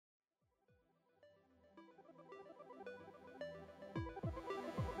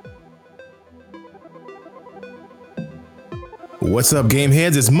What's up, game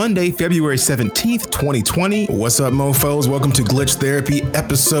heads? It's Monday, February 17th, 2020. What's up, mofos? Welcome to Glitch Therapy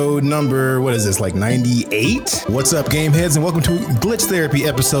episode number, what is this, like 98? What's up, game heads, and welcome to Glitch Therapy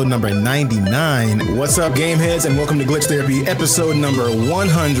episode number 99. What's up, game heads, and welcome to Glitch Therapy episode number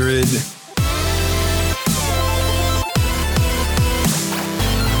 100.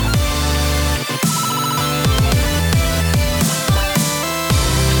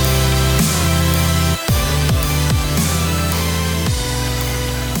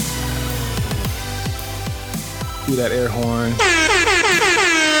 That air horn.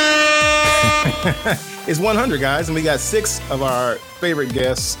 It's 100, guys, and we got 6 of our favorite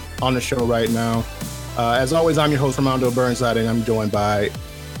guests on the show right now. As always, I'm your host, Armando Burnside, and I'm joined by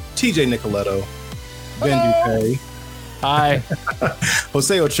TJ Nicoletto, Ben Dupay. Hi.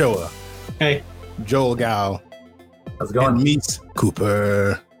 Jose Ochoa. Hey. Joel Gao. How's it going? And Meese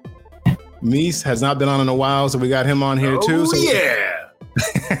Cooper. Meese has not been on in a while, so we got him on here too. So yeah.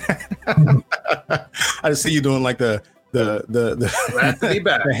 I just see you doing like the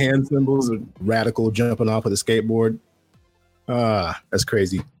the hand symbols of radical jumping off of the skateboard. That's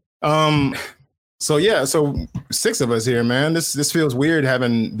crazy. So 6 of us here, man. This feels weird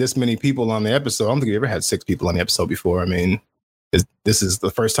having this many people on the episode. I don't think we ever had 6 people on the episode before. I mean, this is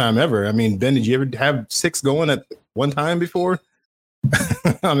the first time ever. I mean, Ben, did you ever have 6 going at one time before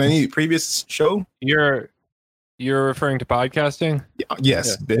on any previous show? You're referring to podcasting?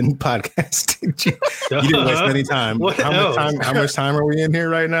 Yes, yeah. Ben, podcasting. You didn't waste any time. How much time are we in here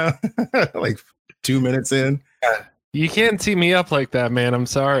right now? Like 2 minutes in. You can't see me up like that, man. I'm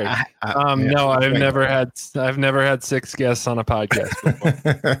sorry. No, I've never had 6 guests on a podcast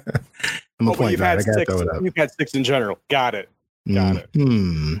before. I'm a point guy. I gotta throw it up. You've had 6 in general. Got it. Oh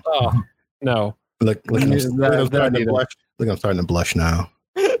no. Look, I'm starting to blush now.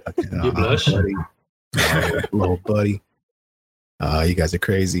 You blush? Little buddy. You guys are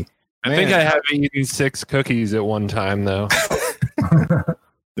crazy. I think I have eaten 6 cookies at one time, though. I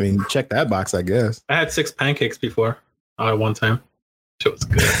mean, check that box, I guess. I had 6 pancakes before at one time. It was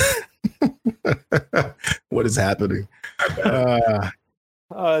good. What is happening? It's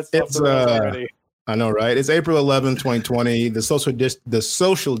already. I know, right? It's April 11th, 2020. The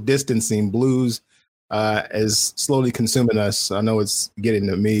social distancing blues is slowly consuming us. I know it's getting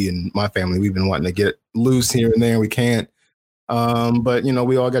to me and my family. We've been wanting to get loose here and there, and we can't. But you know,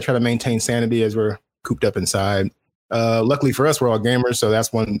 we all got to try to maintain sanity as we're cooped up inside. Luckily for us, we're all gamers, so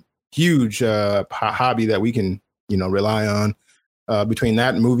that's one huge hobby that we can, rely on. Between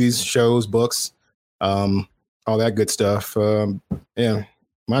that, movies, shows, books, all that good stuff. Yeah,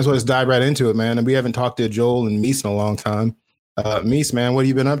 might as well just dive right into it, man. And we haven't talked to Joel and Meese in a long time. Meese, man, what have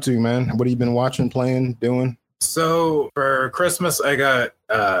you been up to, man? What have you been watching, playing, doing? So for Christmas, I got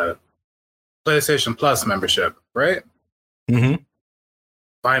PlayStation Plus membership, right? Mm-hmm.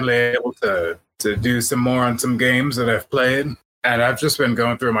 Finally able to do some more on some games that I've played, and I've just been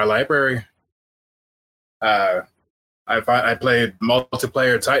going through my library. I played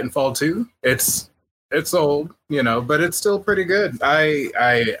multiplayer Titanfall 2. It's old, but it's still pretty good.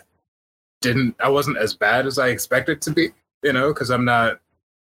 I wasn't as bad as I expected to be. Because I'm not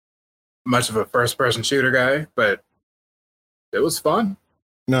much of a first-person shooter guy, but it was fun.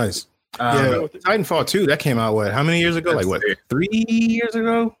 Nice. Titanfall 2, that came out, how many years ago? 3 years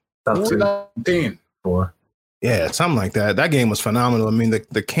ago? 2019. 4. Yeah, something like that. That game was phenomenal. I mean,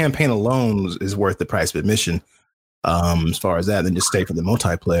 the campaign alone is worth the price of admission as far as that, than just stay for the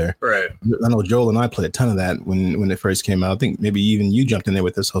multiplayer. Right. I know Joel and I played a ton of that when it first came out. I think maybe even you jumped in there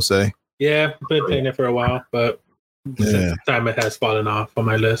with us, Jose. Yeah, I've been playing it for a while, but since time it has fallen off on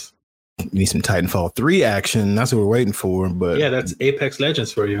my list. We need some Titanfall 3 action. That's what we're waiting for. But yeah, that's Apex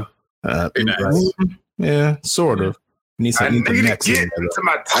Legends for you. Nice. Right. Yeah, sort of. I need to get into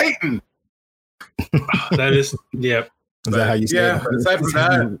my Titan. That is, yeah. Is that how you say it? Aside from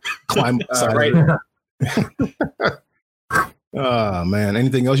that, climb right. Oh man,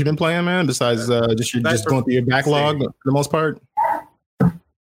 anything else you've been playing, man? Besides just going through your backlog for the most part.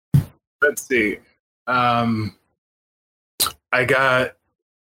 Let's see. I got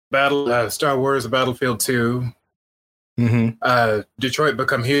Star Wars Battlefield 2. Mm-hmm. Detroit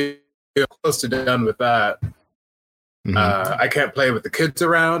Become Human. Close to done with that. Mm-hmm. I can't play with the kids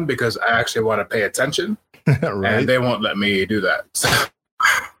around because I actually want to pay attention, right. and they won't let me do that. So,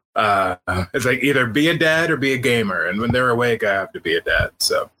 it's like either be a dad or be a gamer, and when they're awake, I have to be a dad.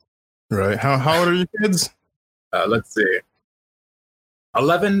 So, right. How old are your kids? Let's see.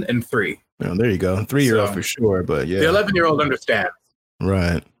 11 and 3. Oh, there you go. 3-year-old for sure, but yeah. The 11-year-old understands.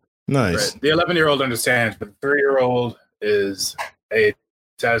 Right. Nice. Right. The 11-year-old understands, but the 3-year-old is a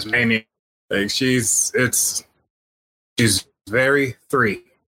Tasmanian. Like she's very 3.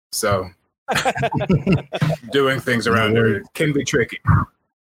 So doing things around her can be tricky.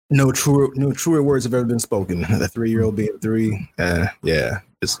 No truer words have ever been spoken. The 3-year-old being 3. Yeah.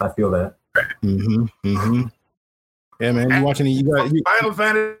 I feel that. Yeah, man. You watching? Final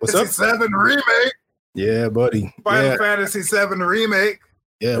Fantasy 7 remake. Yeah, buddy. Final Fantasy 7 remake.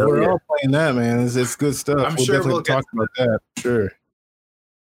 Yeah, we're all playing that, man. It's good stuff. I'm sure we'll talk about that. Sure.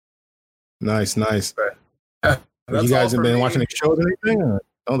 Nice. You guys have been watching the shows or anything?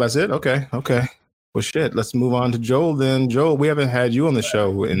 Oh, that's it? Okay. Well, shit. Let's move on to Joel then. Joel, we haven't had you on the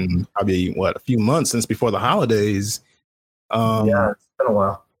show in probably, a few months since before the holidays. Yeah, it's been a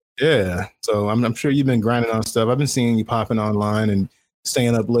while. Yeah. So I'm sure you've been grinding on stuff. I've been seeing you popping online and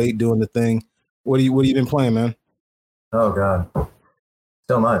staying up late doing the thing. What have you been playing, man? Oh, God.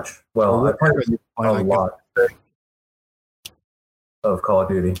 So much. Well, I played a lot of Call of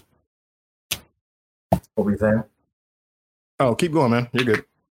Duty. What were you saying? Oh, keep going, man. You're good.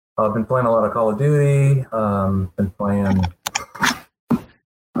 I've been playing a lot of Call of Duty. Been playing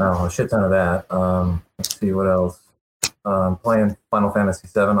a shit ton of that. Let's see what else. Playing Final Fantasy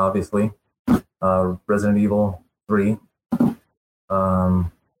 7, obviously. Resident Evil 3.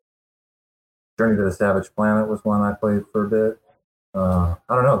 Journey to the Savage Planet was one I played for a bit. I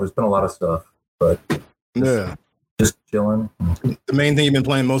don't know. There's been a lot of stuff, but just chilling. The main thing you've been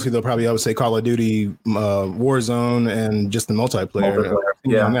playing mostly, though, probably I would say Call of Duty, Warzone, and just the multiplayer.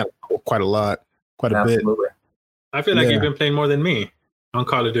 Yeah, quite a lot, quite Absolutely. a bit. I feel like you've been playing more than me on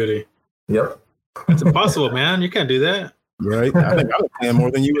Call of Duty. Yep. It's impossible, man. You can't do that. Right? I think I've been playing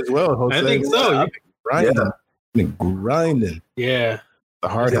more than you as well, Jose. I think so. I've been grinding. Yeah. The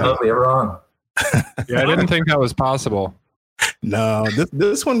hard hat. You're wrong. Yeah, I didn't think that was possible. No,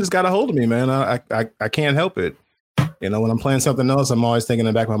 this one just got a hold of me, man. I can't help it. You know, when I'm playing something else, I'm always thinking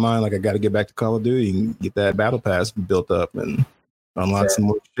in the back of my mind, like I got to get back to Call of Duty and get that battle pass built up and unlock some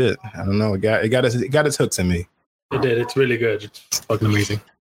more shit. I don't know. It got its hooks in me. It did. It's really good. It's fucking amazing.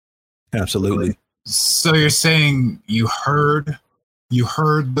 Absolutely. So you're saying you heard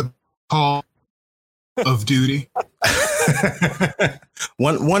the Call of Duty?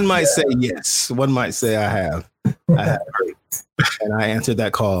 One might say yes. One might say I have heard, and I answered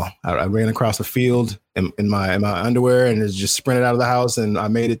that call. I ran across a field in my underwear and just sprinted out of the house, and I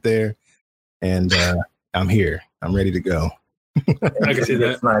made it there. And I'm here. I'm ready to go. I can see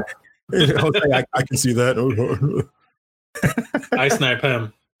that. I can see that. I snipe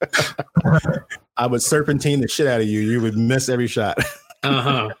him. I would serpentine the shit out of you. You would miss every shot.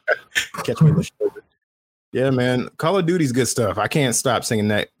 Catch me in the shoulder. Yeah, man. Call of Duty's good stuff. I can't stop singing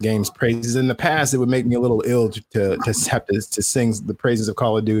that game's praises. In the past, it would make me a little ill to have to sing the praises of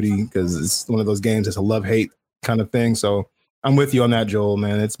Call of Duty because it's one of those games that's a love-hate kind of thing. So I'm with you on that, Joel,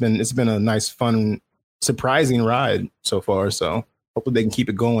 man. It's been a nice, fun, surprising ride so far. So hopefully they can keep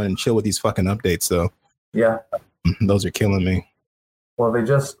it going and chill with these fucking updates, though. Yeah. Those are killing me. Well, they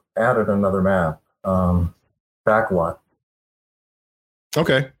just added another map, Backwat.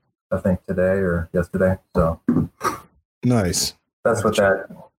 Okay. I think today or yesterday. So nice. That's what that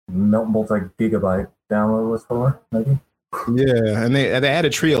multi-gigabyte download was for, maybe. Yeah, and they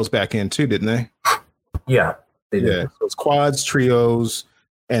added trios back in too, didn't they? Yeah, they did. Yeah, so it's quads, trios,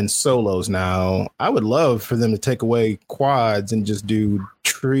 and solos now. I would love for them to take away quads and just do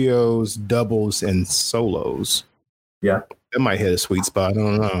trios, doubles, and solos. Yeah. That might hit a sweet spot. I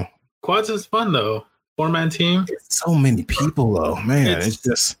don't know. Quads is fun though. 4-man team. It's so many people though, man.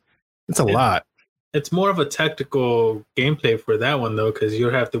 It's a lot. It's more of a tactical gameplay for that one though, because you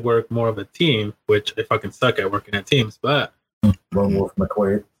have to work more of a team, which I fucking suck at working at teams. But Lone Wolf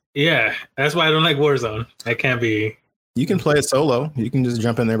McQuaid. Yeah, that's why I don't like Warzone. I can't be. You can play it solo. You can just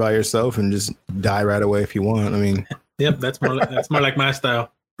jump in there by yourself and just die right away if you want. I mean, yep, that's more like my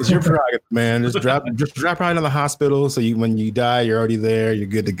style. It's your prerogative, man. Just drop right in the hospital. So when you die, you're already there. You're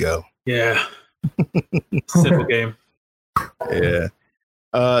good to go. Yeah. Simple game. Yeah.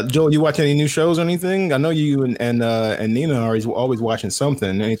 Joel, you watch any new shows or anything? I know you and Nina are always watching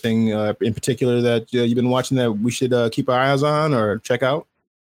something. Anything in particular that you've been watching that we should keep our eyes on or check out?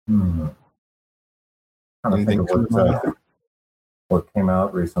 Anything what came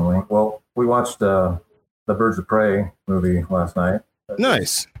out recently? Well, we watched the Birds of Prey movie last night.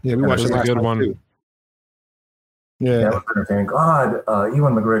 Nice. Yeah, we watched a good one. Too. Yeah, it was entertaining. God,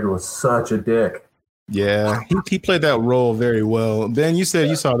 Ewan McGregor was such a dick. Yeah, he played that role very well. Ben, you said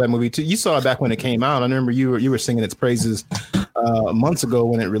you saw that movie too. You saw it back when it came out. I remember you were singing its praises months ago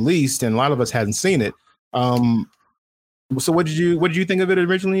when it released, and a lot of us hadn't seen it. So what did you think of it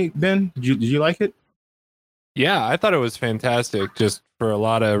originally, Ben? Did you like it? Yeah, I thought it was fantastic, just for a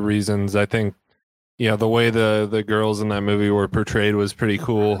lot of reasons. I think, Yeah, the way the girls in that movie were portrayed was pretty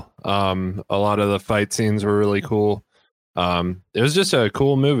cool. A lot of the fight scenes were really cool. It was just a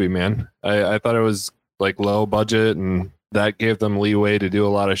cool movie, man. I thought it was like low budget, and that gave them leeway to do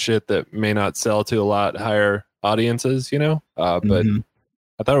a lot of shit that may not sell to a lot higher audiences, you know. But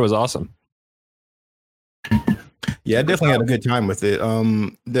I thought it was awesome. Yeah, I definitely had a good time with it.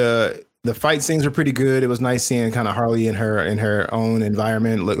 The fight scenes were pretty good. It was nice seeing kind of Harley in her own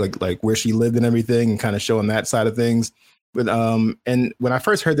environment, like where she lived and everything, and kind of showing that side of things. But and when I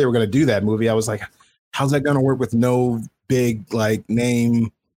first heard they were going to do that movie, I was like, how's that going to work with no big like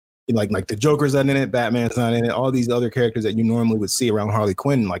name, like the Joker's not in it, Batman's not in it, all these other characters that you normally would see around Harley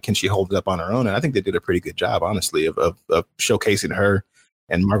Quinn? Like, can she hold it up on her own? And I think they did a pretty good job, honestly, of showcasing her.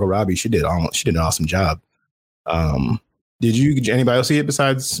 And Margot Robbie, she did an awesome job. Did anybody else see it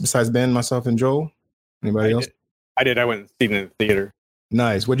besides Ben, myself, and Joel? Anybody else? I did. I went and seen it in the theater.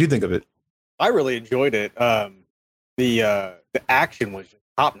 Nice. What did you think of it? I really enjoyed it. The action was just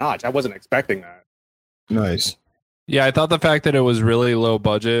top notch. I wasn't expecting that. Nice. Yeah, I thought the fact that it was really low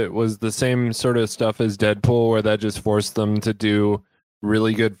budget was the same sort of stuff as Deadpool, where that just forced them to do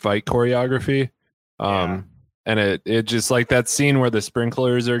really good fight choreography. And it just like that scene where the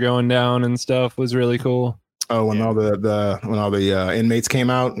sprinklers are going down and stuff was really cool. Oh, when all the inmates came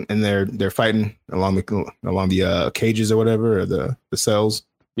out and they're fighting along the cages or whatever, or the cells.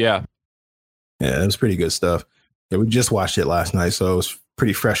 Yeah, it was pretty good stuff. Yeah, we just watched it last night, so it was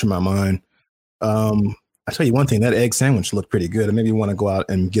pretty fresh in my mind. I tell you one thing, that egg sandwich looked pretty good. I maybe want to go out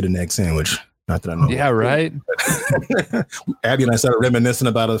and get an egg sandwich. Not that I know. Yeah, right. Abby and I started reminiscing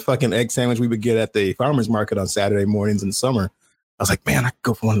about a fucking egg sandwich we would get at the farmer's market on Saturday mornings in summer. I was like, man, I could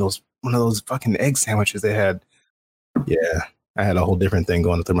go for one of those fucking egg sandwiches they had. Yeah, I had a whole different thing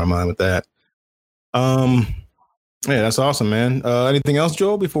going through my mind with that. Yeah, that's awesome, man. Anything else,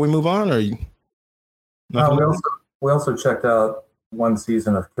 Joel, before we move on? Or we also checked out one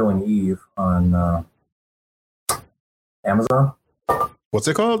season of Killing Eve on Amazon. What's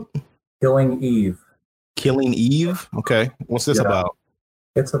it called? Killing Eve. Killing Eve? Okay. What's this about?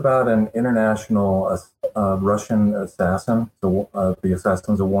 It's about an international Russian assassin. The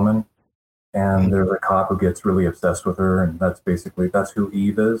assassin's a woman, and there's a cop who gets really obsessed with her, and that's who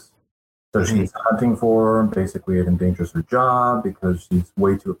Eve is. So she's hunting for her, and basically it endangers her job because she's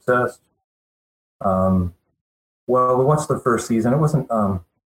way too obsessed. Well, we watched the first season. It wasn't.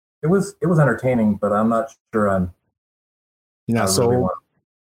 It was entertaining, but I'm not sure You're not sold?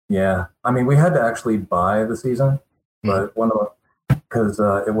 Yeah, I mean, we had to actually buy the season, but because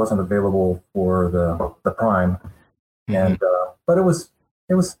it wasn't available for the Prime, and but it was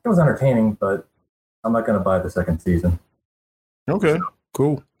entertaining. But I'm not going to buy the second season. Okay,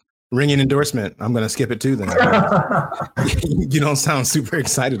 cool. Ringing endorsement. I'm going to skip it too. Then you don't sound super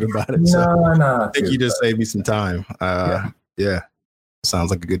excited about it. No. I think you just saved me some time. Yeah,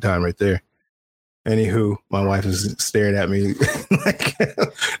 sounds like a good time right there. Anywho, my wife is staring at me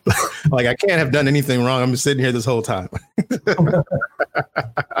like I can't have done anything wrong. I'm just sitting here this whole time.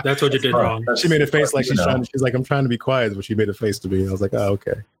 That's what you did wrong. She made a face like she's like, I'm trying to be quiet, but she made a face to me. I was like, oh,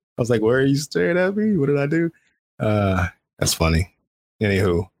 okay. I was like, why are you staring at me? What did I do? That's funny.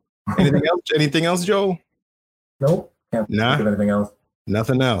 Anywho, anything else, Joel? Nope. Can't think of anything else.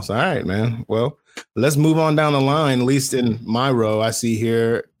 Nothing else. All right, man. Well, let's move on down the line. At least in my row, I see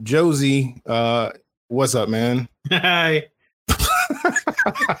here Josie. What's up, man? Hi.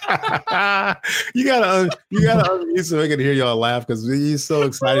 you gotta unmute so I can hear y'all laugh because he's so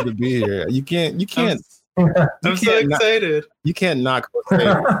excited to be here. You can't. I'm so excited. You can't knock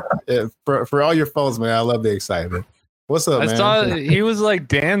for all your faults, man. I love the excitement. What's up, man? I saw he was like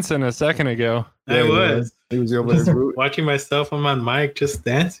dancing a second ago. I was. He was over there watching myself on my mic, just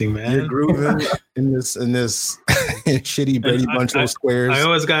dancing, man. You're grooving in this shitty Brady Bunch of squares. I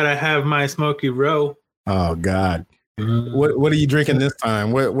always gotta have my Smoky Row. Oh God. What are you drinking this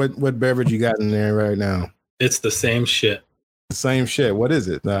time? What beverage you got in there right now? It's the same shit. The same shit. What is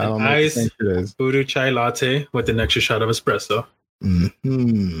it? I don't know. Ice voodoo chai latte with an extra shot of espresso.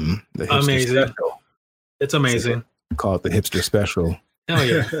 Mm-hmm. Amazing. Special. It's amazing. Call it the hipster special. Hell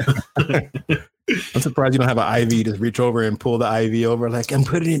yeah. I'm surprised you don't have an IV. Just reach over and pull the IV over, like I'm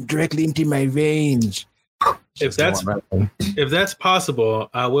putting it directly into my veins. If that's possible,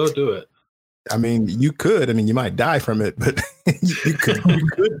 I will do it. I mean, you could. I mean, you might die from it, but you could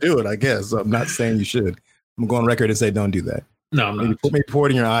do it, I guess. So I'm not saying you should. I'm going on record and say don't do that. No, I'm not. Maybe pour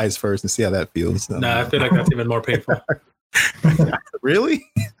it in your eyes first and see how that feels. I feel like that's even more painful. Really?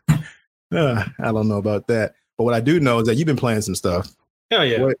 I don't know about that. But what I do know is that you've been playing some stuff. Hell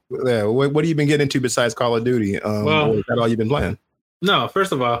yeah. What have you been getting into besides Call of Duty? Is that all you've been playing? No,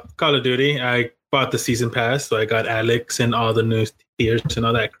 first of all, Call of Duty. I bought the season pass, so I got Alex and all the new tiers and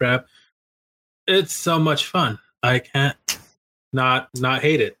all that crap. It's so much fun. I can't not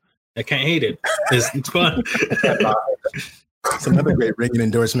hate it. I can't hate it. It's fun. It's another great ringing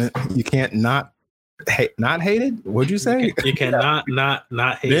endorsement. You can't not hate it. What'd you say? You cannot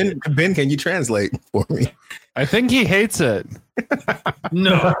not hate Ben, it. Ben, can you translate for me? I think he hates it.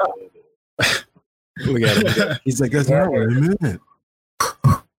 No. Look at him. He's like, that's not what I meant.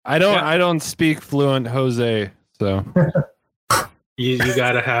 I don't speak fluent Jose, so You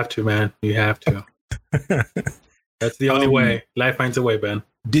gotta have to, man. You have to. That's the only way. Life finds a way, Ben.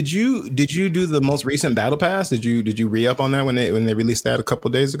 Did you do the most recent battle pass? Did you re-up on that when they released that a couple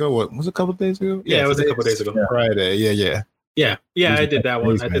of days ago? What was it, a couple of days ago? Yeah, it was a couple of days ago. Friday. Yeah. Yeah. I did that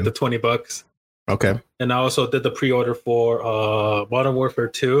one. Nice, I did the $20, Okay. and I also did the pre-order for Modern Warfare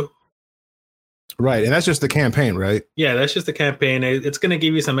 2. Right, and that's just the campaign, right? Yeah, that's just the campaign. It's gonna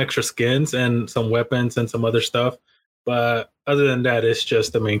give you some extra skins and some weapons and some other stuff, but other than that, it's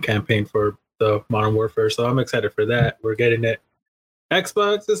just the main campaign for the Modern Warfare. So I'm excited for that. We're getting it.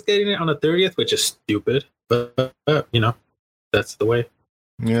 Xbox is getting it on the 30th, which is stupid, but that's the way.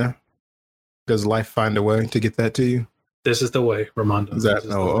 Yeah. Does life find a way to get that to you? This is the way, Ramondo. Is that This is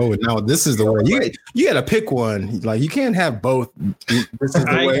the way. no, this is the way. You got to pick one. Like, you can't have both. This is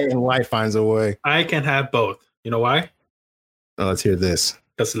the way, and life finds a way. I can have both. You know why? Oh, let's hear this.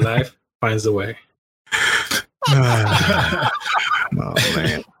 Because life finds a way. Oh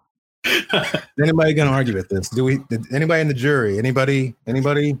man. Is anybody gonna argue with this? Did anybody in the jury? Anybody in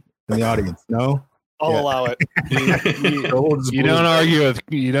the audience? No? I'll Yeah. allow it. you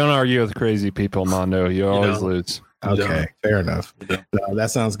don't argue with crazy people, Mondo. You always don't. lose. Okay, fair enough. No,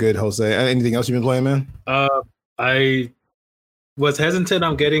 that sounds good, Jose. Anything else you've been playing, man? I was hesitant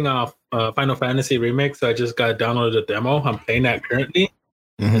on getting a Final Fantasy remake, so I just got downloaded a demo. I'm playing that currently.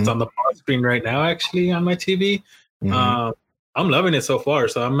 It's on the pause screen right now, actually, on my TV. Mhm. I'm loving it so far,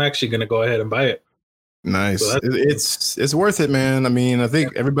 so I'm actually going to go ahead and buy it. Nice. So It's worth it, man. I mean, I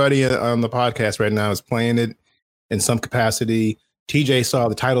think everybody on the podcast right now is playing it in some capacity. TJ saw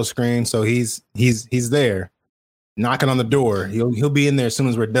the title screen, so he's there, knocking on the door. He'll be in there as soon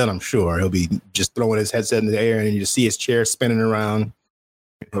as we're done. I'm sure he'll be just throwing his headset in the air, and you just see his chair spinning around.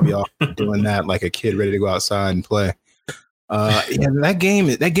 He'll be off doing that like a kid ready to go outside and play. Yeah, that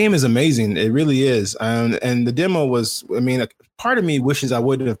game is amazing. It really is. And the demo was, I mean, a part of me wishes I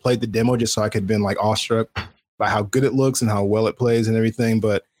wouldn't have played the demo just so I could have been like awestruck by how good it looks and how well it plays and everything.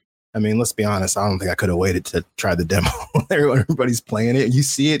 But I mean, let's be honest. I don't think I could have waited to try the demo. Everybody's playing it. You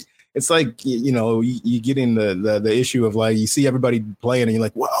see it. It's like, you get in the issue of like, you see everybody playing and you're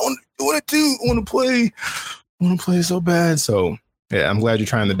like, well, I want to do. I want to play so bad. So yeah, I'm glad you're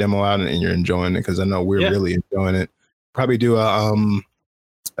trying the demo out and you're enjoying it, because I know we're really enjoying it. Probably do a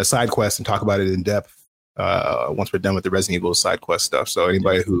side quest and talk about it in depth once we're done with the Resident Evil side quest stuff. So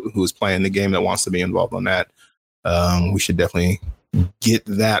anybody who's playing the game that wants to be involved on that, we should definitely get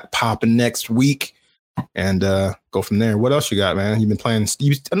that popping next week and go from there. What else you got, man? You've been playing.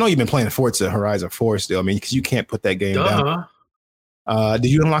 I know you've been playing Forza Horizon 4 still. I mean, because you can't put that game down.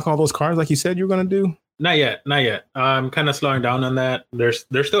 Did you unlock all those cars like you said you were going to do? Not yet. I'm kind of slowing down on that. They're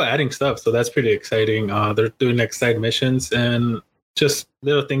still adding stuff, so that's pretty exciting. They're doing next side missions and just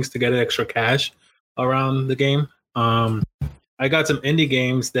little things to get extra cash around the game. I got some indie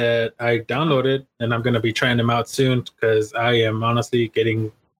games that I downloaded, and I'm going to be trying them out soon, because I am honestly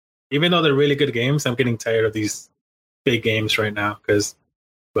getting, even though they're really good games, I'm getting tired of these big games right now, because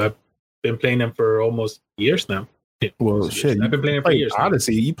I've been playing them for almost years now. Well, shit. I've been playing it for years.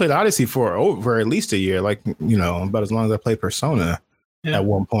 Odyssey. You played Odyssey for over at least a year, like, about as long as I played Persona at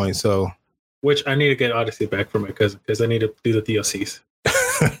one point. So, which I need to get Odyssey back for my cousin, because I need to do the DLCs.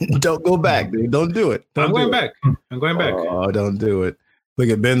 don't go back, dude. Don't do it. I'm going back. Oh, don't do it. Look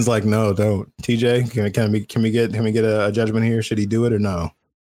at Ben's like, no, don't. TJ, can we get a judgment here? Should he do it or no?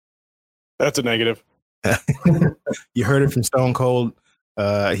 That's a negative. You heard it from Stone Cold.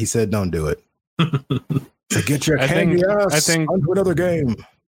 He said, don't do it. So get your candy ass onto another game.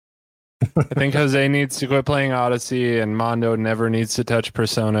 I think Jose needs to quit playing Odyssey, and Mondo never needs to touch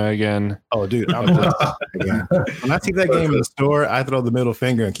Persona again. Oh, dude. When I see that game in the store, I throw the middle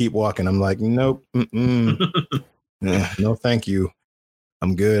finger and keep walking. I'm like, nope. No, thank you.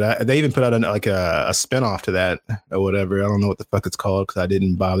 I'm good. They even put out a spinoff to that or whatever. I don't know what the fuck it's called, because I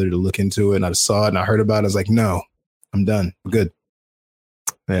didn't bother to look into it. And I saw it and I heard about it. I was like, no, I'm done. I'm good.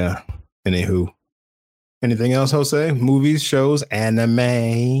 Yeah. Anywho. Anything else, Jose? Movies, shows,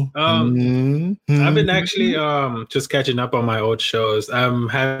 anime? I've been actually just catching up on my old shows. I'm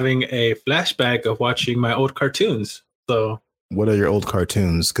having a flashback of watching my old cartoons. So What are your old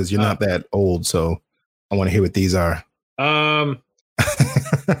cartoons? Because you're not that old, so I want to hear what these are.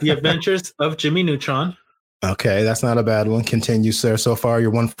 The Adventures of Jimmy Neutron. Okay, that's not a bad one. Continue, sir. So far, you're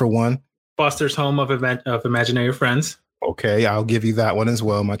 1 for 1. Foster's Home of Imaginary Friends. Okay, I'll give you that one as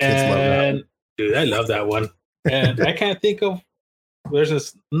well. My kids love that one. Dude, I love that one. And I can't think of.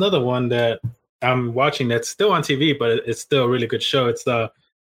 There's another one that I'm watching that's still on TV, but it's still a really good show. It's the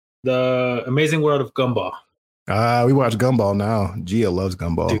Amazing World of Gumball. We watch Gumball now. Gia loves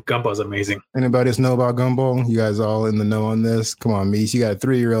Gumball. Dude, Gumball's amazing. Anybody else know about Gumball? You guys all in the know on this? Come on, Mies. You got a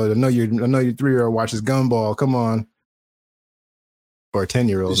 3-year-old. I know your 3-year-old watches Gumball. Come on. Or a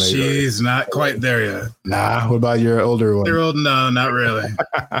 10-year-old. maybe. She's not quite there yet. Nah. What about your older one? 3-year-old? No, not really.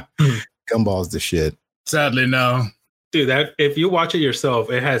 Gumball's the shit. Sadly, no. Dude, that if you watch it yourself,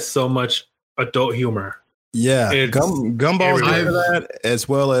 it has so much adult humor. Yeah, It's Gumball's good for everywhere. that, as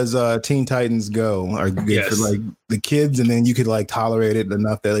well as Teen Titans Go are good for Yes. like the kids, and then you could like tolerate it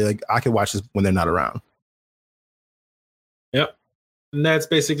enough that like I could watch this when they're not around. Yep. And that's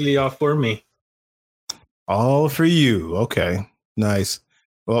basically all for me. All for you. Okay, nice.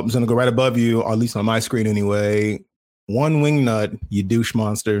 Well, I'm just gonna go right above you, or at least on my screen anyway. One wing nut, you douche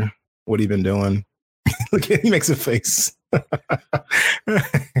monster. What have you been doing? Look at he makes a face.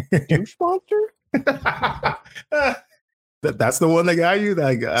 Douche monster? That's the one that got you.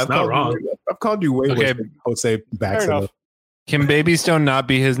 I've not wrong. I've called you way Okay. worse than Jose backs Fair it enough. up. Can Baby Stone not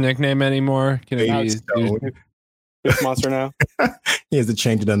be his nickname anymore? Can it Baby be? Stone. Douche monster now. He has to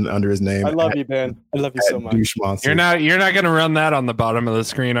change it under his name. I love At- you, Ben. I love you at so much. Douche monster. You're not going to run that on the bottom of the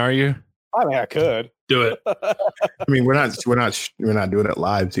screen, are you? I mean, I could. Do it. I mean, we're not doing it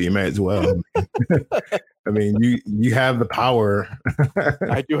live, so you may as well. I mean, you have the power.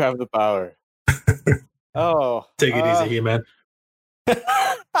 I do have the power. Oh, Take it easy, He-Man.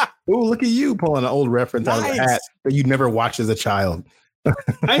 Oh, look at you pulling an old reference out of the Nice. hat that you never watched as a child.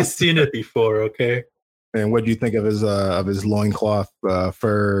 I've seen it before, okay? And what do you think of his loincloth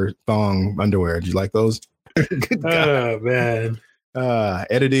fur thong underwear? Did you like those? Good God. Oh, man.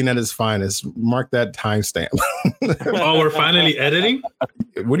 Editing at its finest. Mark that timestamp. Oh, we're finally editing?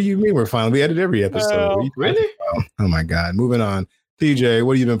 What do you mean we're finally? We edit every episode. Well, What are you talking Really? about? Oh my God. Moving on. TJ,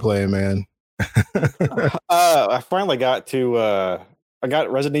 what have you been playing, man? I finally got to. I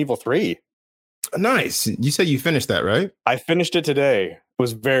got Resident Evil 3. Nice. You said you finished that, right? I finished it today.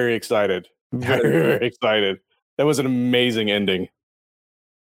 Was very excited. Very excited. That was an amazing ending.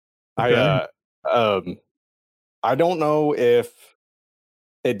 Okay. I don't know if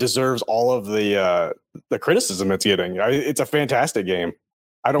it deserves all of the criticism it's getting. It's a fantastic game.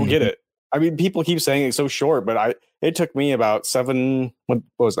 I don't get it. I mean, people keep saying it's so short, but it took me about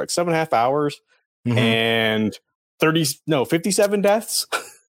 7.5 hours Mhm. and 57 deaths.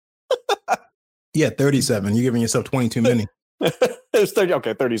 Yeah, 37. You're giving yourself 22 many. It's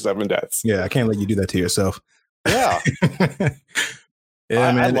 37 deaths. Yeah, I can't let you do that to yourself. Yeah. Yeah,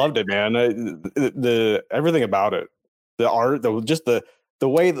 I man. loved it, man. The everything about it, the art, the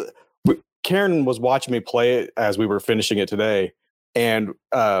way that Karen was watching me play it as we were finishing it today, and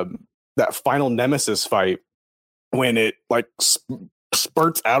that final Nemesis fight when it like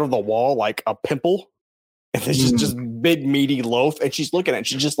spurts out of the wall like a pimple, and it's just big meaty loaf, and she's looking at it,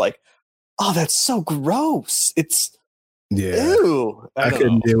 she's just like, "Oh, that's so gross! It's Yeah. ew." I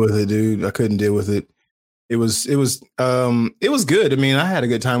couldn't deal with it, dude. I couldn't deal with it. It was good. I mean, I had a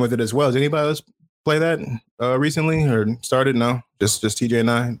good time with it as well. Did anybody else play that recently or started? No, just TJ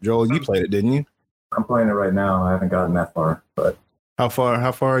and I. Joel, you played it, didn't you? I'm playing it right now. I haven't gotten that far, but How far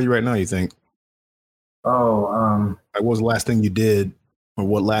are you right now, you think? oh, Like, what was the last thing you did, or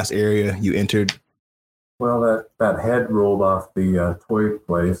what last area you entered? well, that head rolled off the toy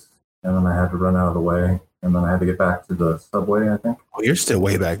place, and then I had to run out of the way, and then I had to get back to the subway, I think. Oh, you're still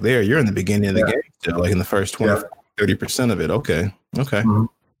way back there. You're in the beginning of the Yeah. game still, like in the first 20, 30% of it. Okay. Mhm.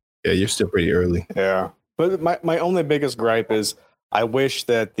 Yeah, you're still pretty early. Yeah. But my only biggest gripe is I wish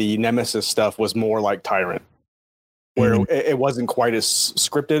that the Nemesis stuff was more like Tyrant, where it wasn't quite as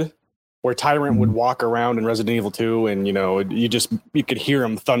scripted, where Tyrant would walk around in Resident Evil 2 and, you could hear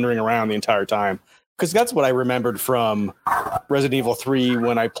him thundering around the entire time. Because that's what I remembered from Resident Evil 3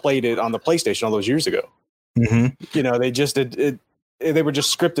 when I played it on the PlayStation all those years ago. Mm-hmm. They just they were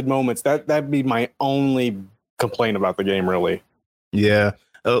just scripted moments. That'd be my only complaint about the game, really. Yeah.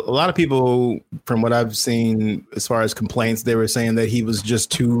 A lot of people, from what I've seen as far as complaints, they were saying that he was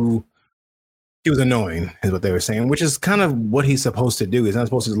annoying, is what they were saying, which is kind of what he's supposed to do. He's not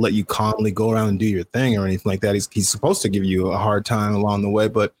supposed to let you calmly go around and do your thing or anything like that. He's supposed to give you a hard time along the way.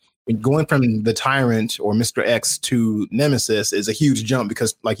 But going from the Tyrant or Mr. X to Nemesis is a huge jump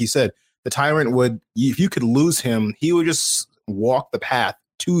because, like you said, the Tyrant if you could lose him, he would just walk the path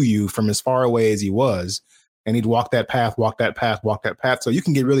to you from as far away as he was. And he'd walk that path. So you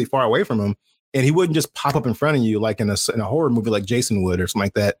can get really far away from him. And he wouldn't just pop up in front of you like in a horror movie like Jason would or something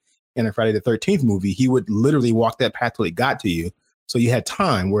like that in a Friday the 13th movie. He would literally walk that path till he got to you. So you had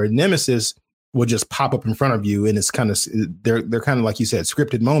time, where Nemesis would just pop up in front of you. And it's kind of, they're kind of like you said,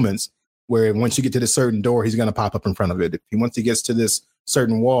 scripted moments where once you get to this certain door, he's going to pop up in front of it. Once he gets to this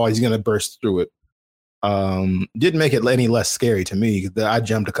certain wall, he's going to burst through it. Didn't make it any less scary to me. I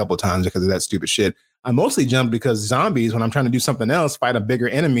jumped a couple of times because of that stupid shit. I mostly jumped because zombies, when I'm trying to do something else, fight a bigger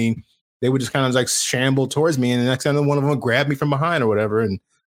enemy, they would just kind of like shamble towards me, and the next time one of them would grab me from behind or whatever and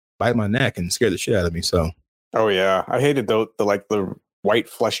bite my neck and scare the shit out of me. So, oh yeah, I hated the white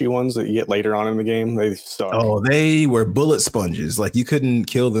fleshy ones that you get later on in the game. They suck. Oh, they were bullet sponges. Like you couldn't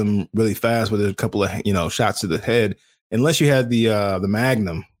kill them really fast with a couple of shots to the head, unless you had the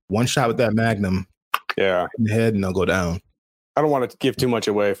Magnum. One shot with that Magnum, yeah, in the head, and they'll go down. I don't want to give too much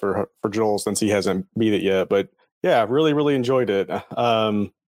away for Joel since he hasn't beat it yet, but yeah, really, really enjoyed it.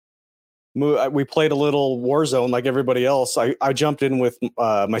 We played a little Warzone like everybody else. I jumped in with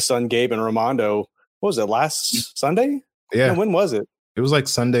my son Gabe and Ramondo. What was it, last Sunday? Yeah. No, when was it? It was like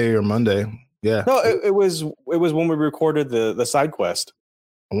Sunday or Monday. Yeah. No, it was when we recorded the side quest.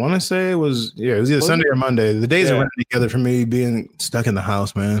 I want to say it was either Sunday or Monday. The days are running together for me being stuck in the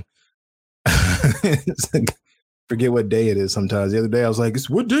house, man. Forget what day it is sometimes. The other day I was like,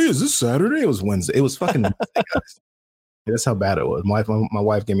 what day is this? Saturday? It was Wednesday. It was fucking Wednesday, guys. That's how bad it was. My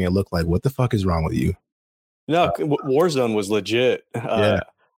wife gave me a look like, what the fuck is wrong with you? No, Warzone was legit. Yeah.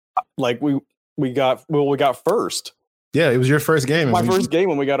 Like we got first. Yeah, it was your first game. My first game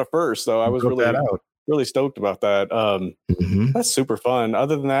when we got a first. So I was really stoked about that. That's super fun.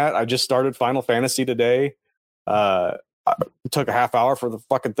 Other than that, I just started Final Fantasy today. It took a half hour for the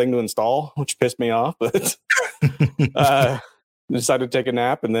fucking thing to install, which pissed me off, but decided to take a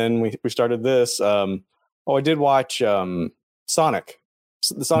nap, and then we started this. I did watch Sonic,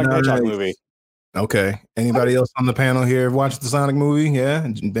 the Sonic the Hedgehog movie. Okay. Anybody else on the panel here watched the Sonic movie? Yeah.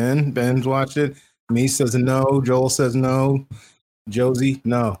 Ben's watched it. Me says no. Joel says no. Josie,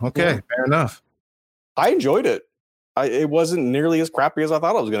 no. Okay. Yeah. Fair enough. I enjoyed it. It wasn't nearly as crappy as I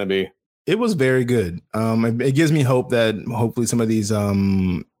thought it was going to be. It was very good. It gives me hope that hopefully some of these,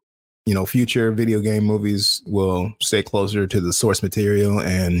 future video game movies will stay closer to the source material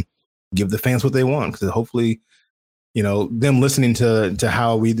and give the fans what they want. Because hopefully, them listening to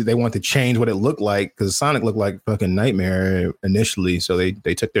how they want to change what it looked like, because Sonic looked like fucking nightmare initially. So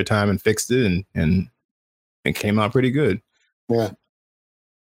they took their time and fixed it and came out pretty good. Yeah.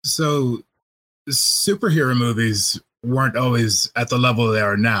 So superhero movies weren't always at the level they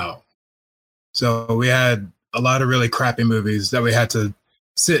are now. So we had a lot of really crappy movies that we had to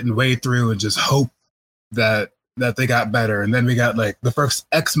sit and wade through and just hope that they got better. And then we got like the first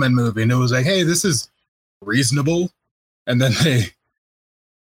X-Men movie, and it was like, hey, this is reasonable. And then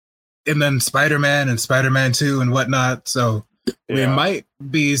Spider-Man and Spider-Man 2 and whatnot. So we might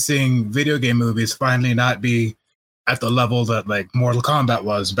be seeing video game movies finally not be at the level that like Mortal Kombat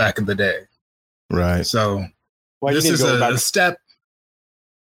was back in the day. Right. So this is a step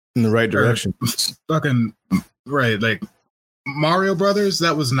in the right direction. Fucking right. Like Mario Brothers,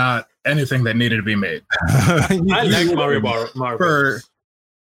 that was not anything that needed to be made. I like Mario Brothers.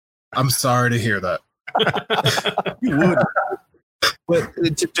 I'm sorry to hear that. You would. But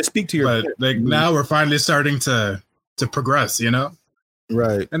to speak to your point, like now we're finally starting to progress,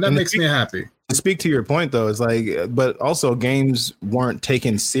 right, and that makes me happy. To speak to your point, though, it's like, but also games weren't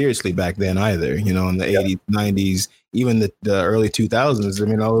taken seriously back then either. In the 80s, 90s, even the early 2000s. I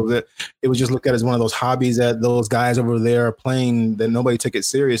mean, it was just looked at as one of those hobbies that those guys over there are playing. That nobody took it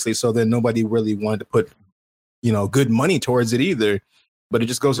seriously, so then nobody really wanted to put, good money towards it either. But it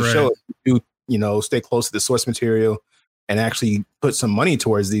just goes to show, if you stay close to the source material and actually put some money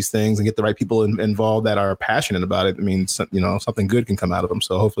towards these things and get the right people involved that are passionate about it. I mean, something good can come out of them.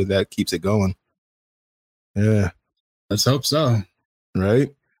 So hopefully that keeps it going. Yeah. Let's hope so.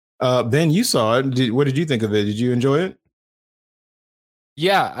 Right. Ben, you saw it. What did you think of it? Did you enjoy it?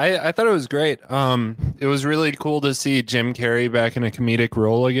 Yeah, I thought it was great. It was really cool to see Jim Carrey back in a comedic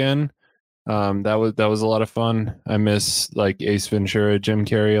role again. That was a lot of fun. I miss like Ace Ventura, Jim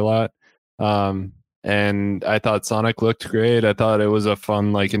Carrey a lot. And I thought Sonic looked great. I thought it was a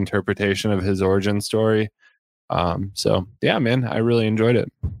fun like interpretation of his origin story. So yeah, man, I really enjoyed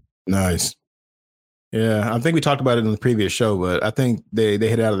it. Nice. Yeah, I think we talked about it in the previous show, but I think they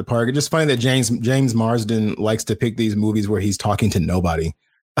hit it out of the park. It's just funny that James Marsden likes to pick these movies where he's talking to nobody.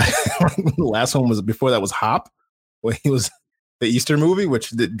 The last one was before that was Hop, where he was the Easter movie,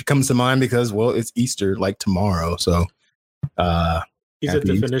 which comes to mind because, well, it's Easter like tomorrow. So He's a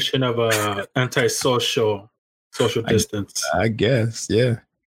Happy Easter. definition of antisocial social distance. I guess, yeah.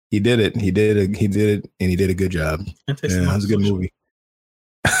 He did it. He did it, and he did a good job. Yeah, that was a good movie.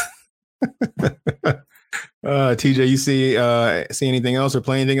 TJ, you see anything else or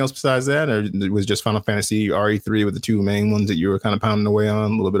play anything else besides that, or it was just Final Fantasy RE3 with the two main ones that you were kind of pounding away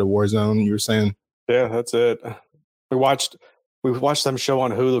on? A little bit of Warzone, you were saying? Yeah, that's it. We watched some show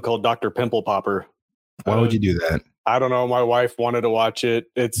on Hulu called Dr. Pimple Popper. Why would you do that? I don't know. My wife wanted to watch it.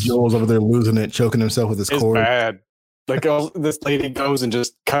 It's Joel's over there losing it, choking himself with his cord. Bad. Like this lady goes and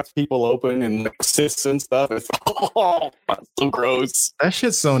just cuts people open and like, cysts and stuff. It's so gross. That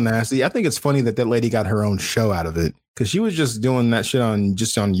shit's so nasty. I think it's funny that lady got her own show out of it because she was just doing that shit on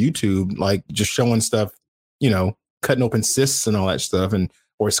YouTube, like just showing stuff, cutting open cysts and all that stuff, and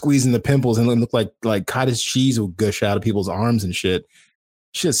or squeezing the pimples and it looked like cottage cheese would gush out of people's arms and shit.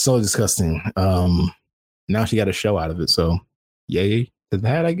 Shit's so disgusting. Now she got a show out of it, so yay to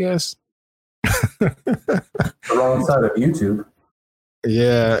that, I guess. The wrong side of YouTube.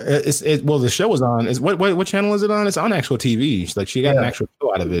 Yeah, well, the show was on. What channel is it on? It's on actual TV. Like she got an actual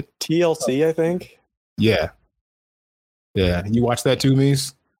show out of it. TLC, I think. Yeah. You watch that too,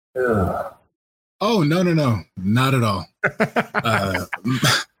 Mies? Yeah. Oh no, not at all.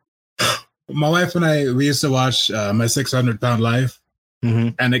 My wife and we used to watch My 600-Pound Life,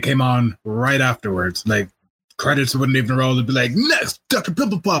 and it came on right afterwards. Like credits wouldn't even roll. It'd be like, next, Dr.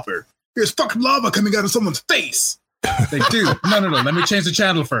 Pimple Popper. Here's fucking lava coming out of someone's face. Like, dude, no. Let me change the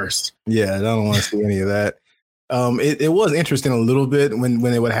channel first. Yeah, I don't want to see any of that. It was interesting a little bit when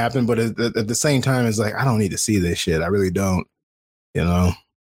it would happen, but at the same time, it's like I don't need to see this shit. I really don't.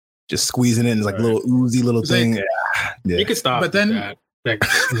 Just squeezing it in like little oozy little thing. Like, yeah. You could stop, but then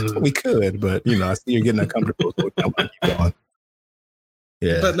that. We could, but I see you're getting uncomfortable. So I want to keep going.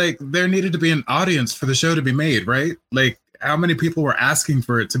 Yeah, but like there needed to be an audience for the show to be made, right? Like how many people were asking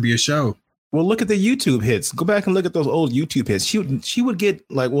for it to be a show? Well, look at the YouTube hits. Go back and look at those old YouTube hits. She would get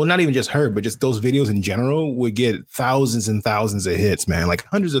not even just her, but just those videos in general would get thousands and thousands of hits, man. Like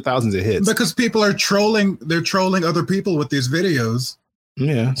hundreds of thousands of hits. Because people are trolling. They're trolling other people with these videos.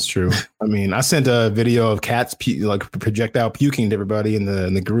 Yeah, it's true. I mean, I sent a video of cats projectile puking to everybody in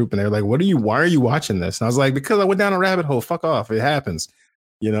the group, and they're like, why are you watching this? And I was like, because I went down a rabbit hole. Fuck off. It happens.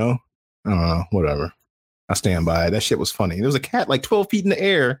 I don't know. Whatever. I stand by it. That shit was funny. There was a cat like 12 feet in the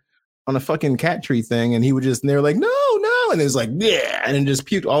air on a fucking cat tree thing, and he would just, and they were like, no, and it was like, yeah, and then just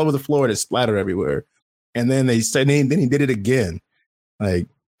puked all over the floor and it splattered everywhere. And then then he did it again. Like,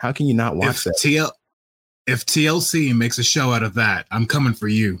 how can you not watch that? If TLC makes a show out of that, I'm coming for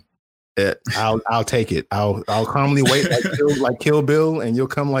you. I'll take it. I'll calmly wait like Kill Bill, and you'll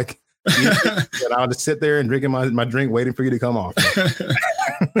come like, and I'll just sit there and drinking my drink, waiting for you to come off.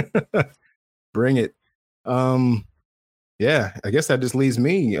 Bring it. Yeah, I guess that just leaves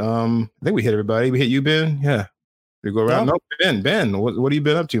me. I think we hit everybody. We hit you, Ben. Yeah, we go around. No, Ben. What have you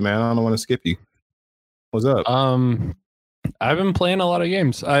been up to, man? I don't want to skip you. What's up? I've been playing a lot of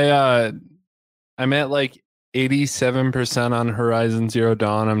games. I'm at like 87% on Horizon Zero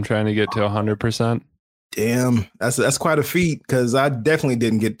Dawn. I'm trying to get to 100%. Damn, that's quite a feat because I definitely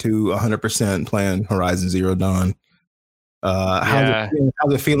didn't get to 100% playing Horizon Zero Dawn. How's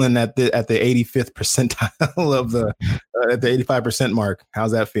it feeling at the 85th percentile of at the 85% mark?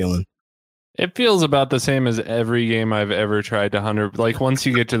 How's that feeling? It feels about the same as every game I've ever tried to 100. Like once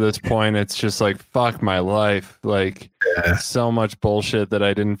you get to this point, it's just like fuck my life. Like so much bullshit that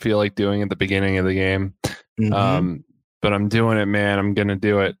I didn't feel like doing at the beginning of the game. But I'm doing it, man. I'm gonna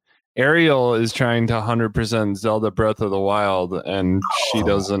do it. Ariel is trying to 100% Zelda Breath of the Wild, and she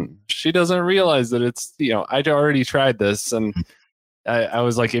doesn't realize that it's, I already tried this, and I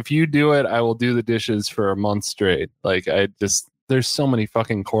was like, if you do it, I will do the dishes for a month straight. Like there's so many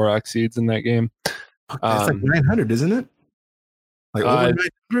fucking Korok seeds in that game. It's like 900, isn't it? Like over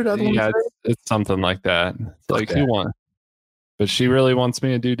 900? Yeah, it's something like that. It's like who wants? But she really wants me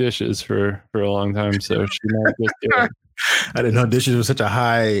to do dishes for a long time, so she might just do it. I didn't know dishes was such a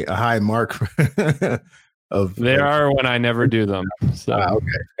high mark of. They are when I never do them. So okay,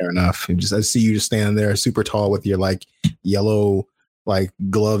 fair enough. I see you just standing there, super tall, with your like yellow like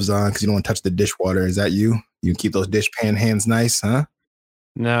gloves on because you don't want to touch the dishwater. Is that you? You keep those dishpan hands nice, huh?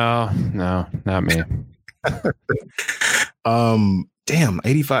 No, not me. Damn,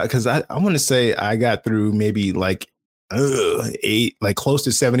 85. Because I want to say I got through maybe like close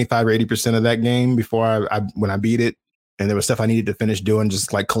to 75 or 80% of that game before when I beat it. And there was stuff I needed to finish doing,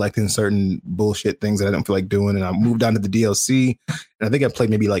 just like collecting certain bullshit things that I don't feel like doing. And I moved on to the DLC. And I think I played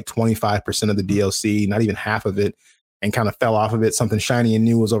maybe like 25% of the DLC, not even half of it. and kind of fell off of it. Something shiny and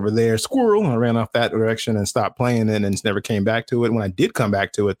new was over there. Squirrel. I ran off that direction and stopped playing it and never came back to it. When I did come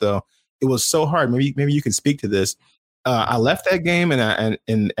back to it, though, it was so hard. Maybe you can speak to this. I left that game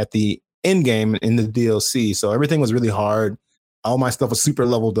and at the end game in the DLC, so everything was really hard. All my stuff was super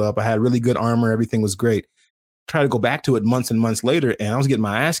leveled up. I had really good armor. Everything was great. Tried to go back to it months and months later, and I was getting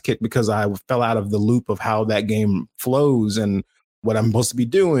my ass kicked because I fell out of the loop of how that game flows and what I'm supposed to be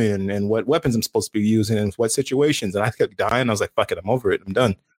doing and what weapons I'm supposed to be using and what situations. And I kept dying. I was like, fuck it, I'm over it. I'm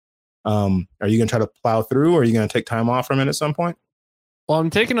done. Are you going to try to plow through, or are you going to take time off from it at some point? Well, I'm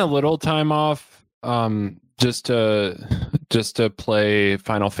taking a little time off just to play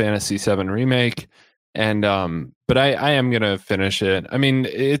Final Fantasy VII Remake. And but I am gonna finish it. I mean,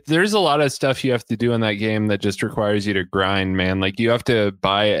 there's a lot of stuff you have to do in that game that just requires you to grind, man. Like you have to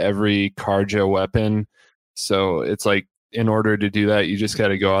buy every Karja weapon, so it's like in order to do that, you just got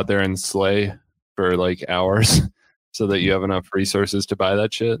to go out there and slay for like hours, so that you have enough resources to buy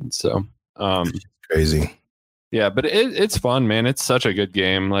that shit. So crazy. Yeah, but it's fun, man. It's such a good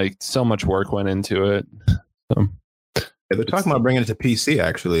game. Like so much work went into it. So. Yeah, they're talking about bringing it to PC,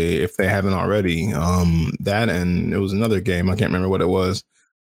 actually, if they haven't already. That, and it was another game. I can't remember what it was.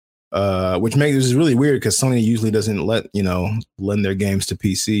 Which makes this really weird because Sony usually doesn't lend their games to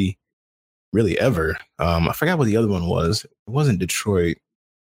PC really ever. I forgot what the other one was. It wasn't Detroit.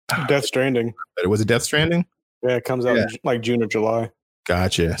 Death Stranding. Was it Death Stranding? Yeah, it comes out in like June or July.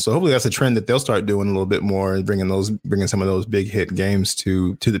 Gotcha. So hopefully that's a trend that they'll start doing a little bit more, bringing some of those big hit games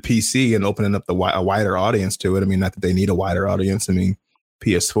to the PC and opening up a wider audience to it. I mean, not that they need a wider audience. I mean,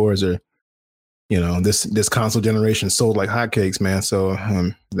 PS4s are, this console generation sold like hotcakes, man. So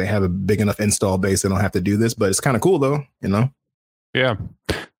they have a big enough install base. They don't have to do this, but it's kind of cool though, Yeah.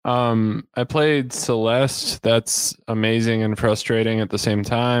 I played Celeste. That's amazing and frustrating at the same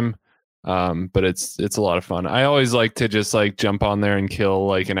time. But it's a lot of fun. I always like to just like jump on there and kill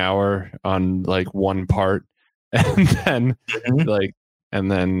like an hour on like one part and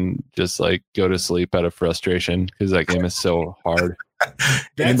then just like go to sleep out of frustration because that game is so hard.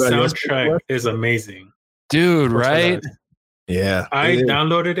 That soundtrack is amazing, dude. Right? Yeah, I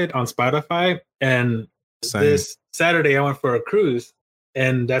downloaded it on Spotify, and this Saturday I went for a cruise,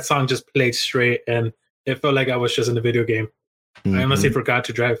 and that song just played straight, and it felt like I was just in a video game. Mm-hmm. I honestly forgot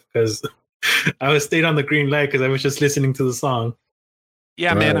to drive because I was stayed on the green light because I was just listening to the song. Yeah,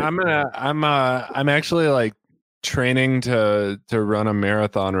 right. Man, I'm actually like training to run a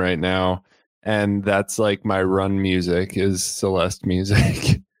marathon right now, and that's like my run music is Celeste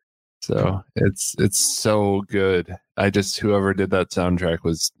music. So it's so good. Whoever did that soundtrack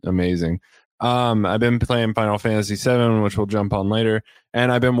was amazing. I've been playing Final Fantasy VII, which we'll jump on later,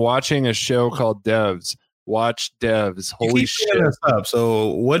 and I've been watching a show called Devs. Watch Devs. Holy shit! Up. So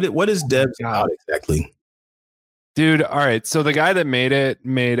what is Devs about exactly? Dude, all right. So the guy that made it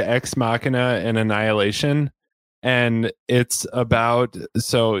made Ex Machina and Annihilation, and it's about,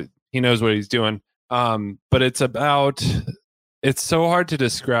 so he knows what he's doing. But it's so hard to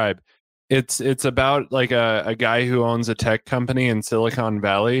describe. It's about like a guy who owns a tech company in Silicon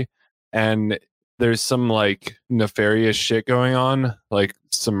Valley, and there's some like nefarious shit going on, like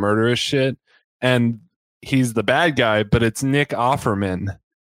some murderous shit, and he's the bad guy, but it's Nick Offerman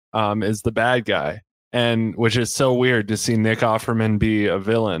is the bad guy, and which is so weird to see Nick Offerman be a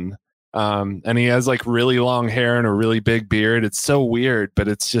villain. And he has like really long hair and a really big beard. It's so weird, but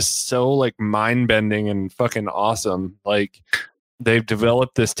it's just so like mind bending and fucking awesome. Like they've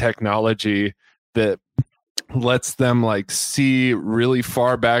developed this technology that lets them like see really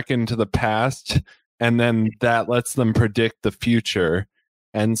far back into the past, and then that lets them predict the future.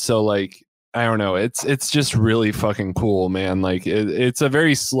 And so like, I don't know. It's just really fucking cool, man. Like it's a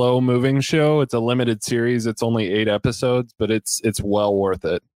very slow moving show. It's a limited series. It's only 8 episodes, but it's well worth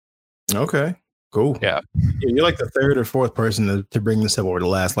it. Okay, cool. Yeah, you're like the third or fourth person to bring this up over the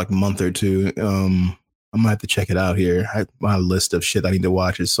last like month or two. I'm gonna have to check it out here. My list of shit I need to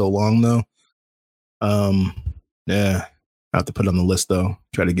watch is so long though. Yeah, I have to put it on the list though.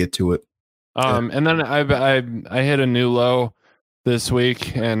 Try to get to it. And then I hit a new low this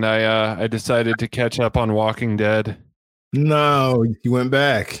week, and I decided to catch up on Walking Dead. No, you went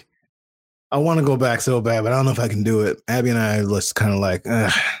back. I want to go back so bad, but I don't know if I can do it. Abby and I was kind of like, I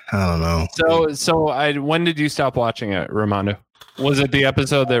don't know. So when did you stop watching it, Ramondo? Was it the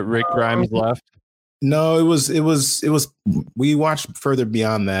episode that Rick Grimes left? No, it was. We watched further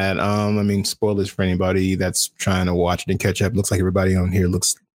beyond that. I mean, spoilers for anybody that's trying to watch it and catch up. Looks like everybody on here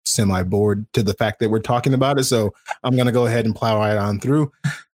looks semi-bored to the fact that we're talking about it, so I'm gonna go ahead and plow right on through.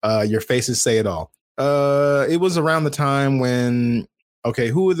 Your faces say it all. It was around the time when Okay,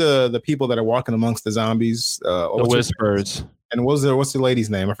 who are the people that are walking amongst the zombies? The Whispers. And what's the lady's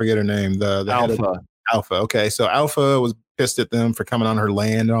name? I forget her name. The head of Alpha. Alpha. Okay, so Alpha was pissed at them for coming on her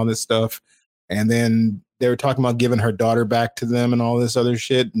land and all this stuff, and then they were talking about giving her daughter back to them and all this other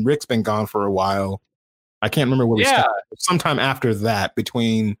shit. And Rick's been gone for a while. I can't remember where we started. Sometime after that,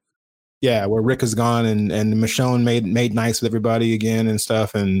 where Rick is gone and Michonne made nice with everybody again and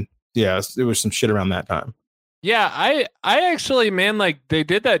stuff, and there was some shit around that time. Yeah, I actually, man, like they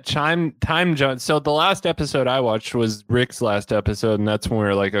did that time jump. So the last episode I watched was Rick's last episode, and that's when we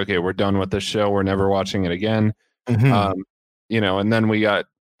were like, okay, we're done with the show. We're never watching it again. Mm-hmm. And then we got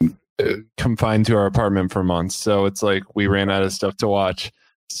confined to our apartment for months. So it's like we ran out of stuff to watch.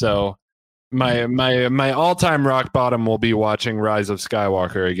 So my all-time rock bottom will be watching Rise of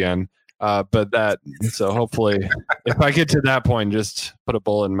Skywalker again. So hopefully if I get to that point, just put a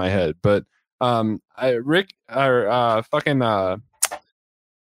bullet in my head. But The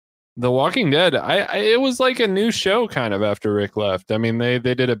Walking Dead, it was like a new show kind of after Rick left. I mean, they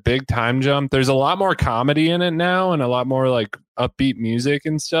did a big time jump. There's a lot more comedy in it now and a lot more like upbeat music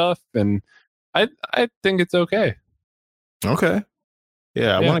and stuff. And I think it's okay. Okay.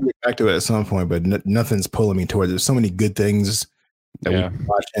 Yeah, I want to get back to it at some point, but nothing's pulling me towards it. There's so many good things that we're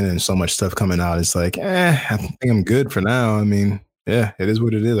watching and so much stuff coming out. It's like, I think I'm good for now. I mean, yeah, it is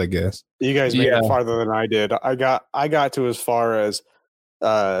what it is, I guess. You guys made it farther than I did. I got to as far as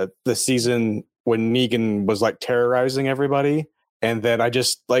the season when Negan was like terrorizing everybody, and then I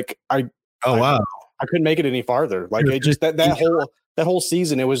just like I couldn't make it any farther. Like it just that whole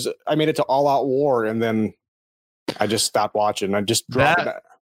season, I made it to All Out War, and then I just stopped watching. I just dropped it.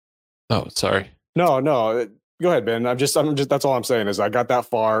 Oh, sorry. No. Go ahead, Ben. I'm just that's all I'm saying is I got that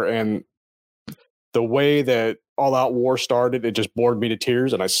far, and the way that All Out War started, it just bored me to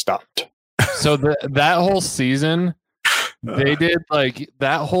tears, and I stopped. So that whole season, they did like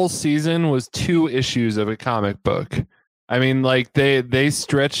that whole season was 2 issues of a comic book. I mean, like they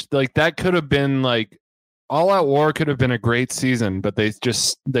stretched like that could have been like All Out War could have been a great season, but they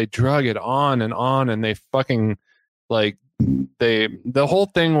drug it on, and they fucking like the whole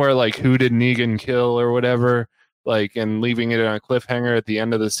thing where like who did Negan kill or whatever, like, and leaving it on a cliffhanger at the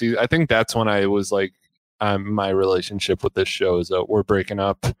end of the season. I think that's when I was like, my relationship with this show is that we're breaking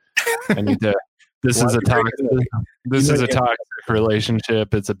up. I need to. This is a toxic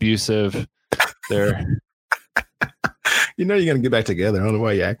relationship. It's abusive. There. You know you're gonna get back together. I don't know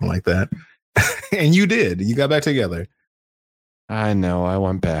why you're acting like that. And you did. You got back together. I know. I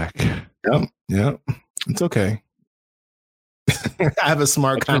went back. Yep. It's okay. I have a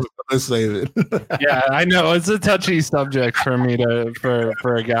smart comment. Let's save it. Yeah, I know it's a touchy subject for me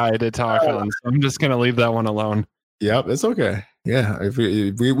for a guy to talk on. So I'm just gonna leave that one alone. Yep, it's okay. Yeah, if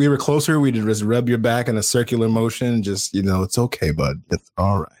we were closer, we'd just rub your back in a circular motion. Just it's okay, bud. It's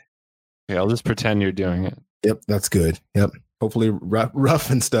all right. Yeah, I'll just pretend you're doing it. Yep, that's good. Yep. Hopefully rough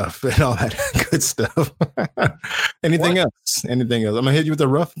and stuff and all that good stuff. Anything else? I'm gonna hit you with a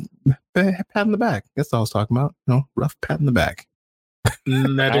rough pat in the back. That's all I was talking about. Rough pat in the back.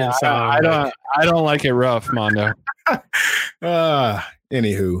 That didn't sound. I don't like it rough, Mondo.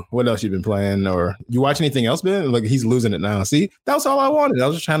 Anywho, what else you been playing, or you watch anything else, Ben? Like he's losing it now. See, that was all I wanted. I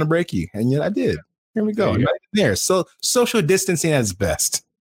was just trying to break you, and yet I did. Here we go. Right there. So social distancing at its best,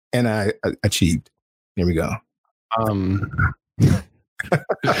 and I achieved. Here we go. You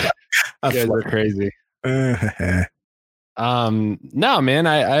guys are crazy. No, man,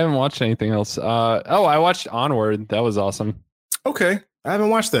 I haven't watched anything else. I watched Onward. That was awesome. Okay, I haven't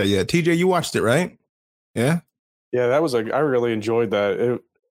watched that yet. TJ, you watched it, right? Yeah. Yeah, that was I really enjoyed that.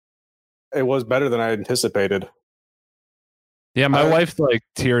 It was better than I anticipated. Yeah, my wife like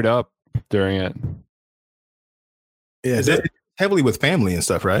teared up during it. Yeah, is it heavily with family and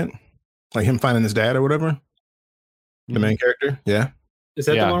stuff, right? Like him finding his dad or whatever. The main character, yeah. Is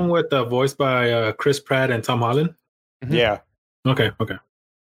that the one with voiced by Chris Pratt and Tom Holland? Mm-hmm. Yeah. Okay.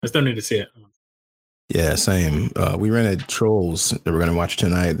 I still need to see it. Yeah, same. We rented Trolls that we're gonna watch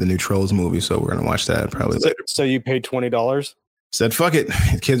tonight, the new Trolls movie. So we're gonna watch that probably later. So you paid $20? Said fuck it.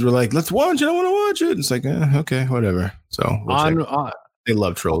 The kids were like, "Let's watch it. I want to watch it." It's like, okay, whatever. So they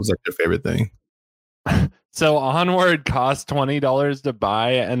love Trolls, like their favorite thing. So Onward cost $20 to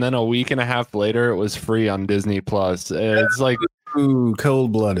buy, and then a week and a half later, it was free on Disney Plus. It's like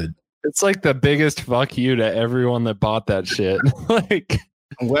cold blooded. It's like the biggest fuck you to everyone that bought that shit. Like,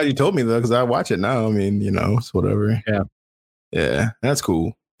 I'm glad you told me though, because I watch it now. I mean, it's whatever. Yeah, that's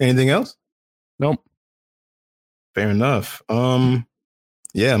cool. Anything else? Nope. Fair enough.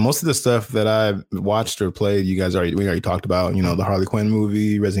 Yeah, most of the stuff that I've watched or played, we already talked about. The Harley Quinn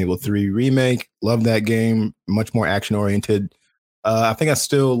movie, Resident Evil 3 remake. Love that game. Much more action oriented. I think I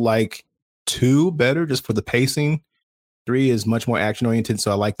still like 2 better just for the pacing. 3 is much more action oriented,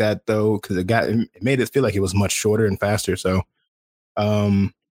 so I like that though because it made it feel like it was much shorter and faster. So,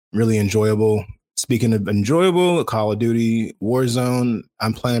 really enjoyable. Speaking of enjoyable, Call of Duty Warzone,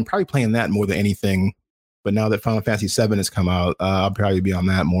 I'm probably playing that more than anything. But now that Final Fantasy VII has come out, I'll probably be on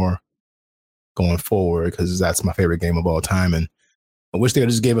that more going forward because that's my favorite game of all time. And I wish they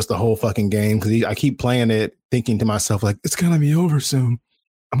just gave us the whole fucking game because I keep playing it thinking to myself, like, it's going to be over soon.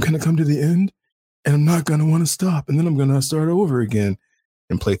 I'm going to come to the end and I'm not going to want to stop. And then I'm going to start over again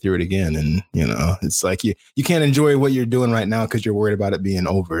and play through it again. And, it's like you can't enjoy what you're doing right now because you're worried about it being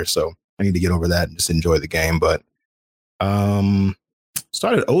over. So I need to get over that and just enjoy the game. But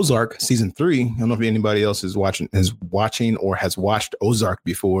started Ozark season 3. I don't know if anybody else is watching or has watched Ozark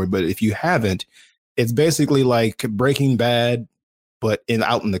before, but if you haven't, it's basically like Breaking Bad, but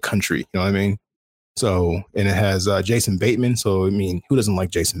out in the country. You know what I mean? So, and it has Jason Bateman. So, I mean, who doesn't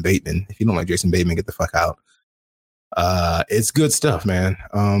like Jason Bateman? If you don't like Jason Bateman, get the fuck out. It's good stuff, man.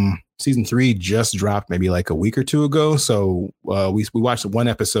 Season 3 just dropped maybe like a week or 2 ago. So we watched 1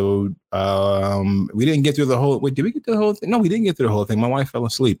 episode. We didn't get through the whole. Wait, did we get through the whole thing? No, we didn't get through the whole thing. My wife fell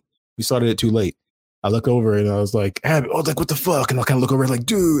asleep. We started it too late. I look over and I was like, Abby, I was like, what the fuck? And I kind of look over like,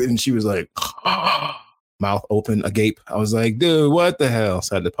 dude. And she was like, mouth open, agape. I was like, dude, what the hell?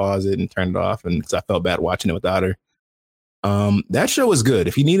 So I had to pause it and turn it off. And because I felt bad watching it without her. That show is good.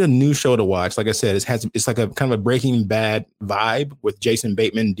 If you need a new show to watch, like I said, it's like a kind of a Breaking Bad vibe with Jason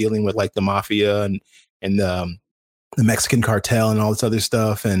Bateman dealing with like the mafia and the Mexican cartel and all this other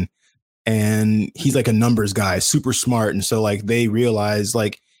stuff. And he's like a numbers guy, super smart. And so like they realize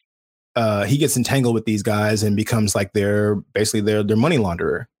like he gets entangled with these guys and becomes like their money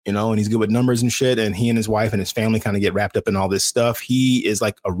launderer, and he's good with numbers and shit. And he and his wife and his family kind of get wrapped up in all this stuff. He is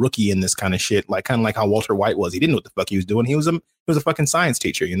like a rookie in this kind of shit, like kind of like how Walter White was. He didn't know what the fuck he was doing. He was a fucking science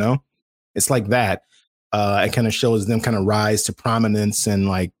teacher, It's like that. It kind of shows them kind of rise to prominence and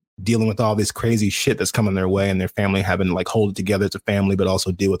like dealing with all this crazy shit that's coming their way and their family having to like hold it together as a family, but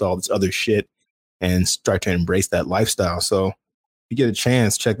also deal with all this other shit and start to embrace that lifestyle. So if you get a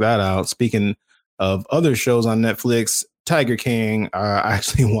chance, check that out. Speaking of other shows on Netflix, Tiger King. I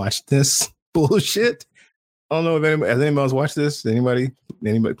actually watched this bullshit. I don't know if anybody else watched this. Anybody?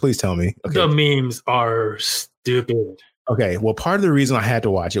 Please tell me. Okay. The memes are stupid. Okay. Well, part of the reason I had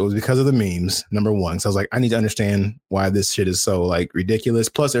to watch it was because of the memes. Number one. So I was like, I need to understand why this shit is so like ridiculous.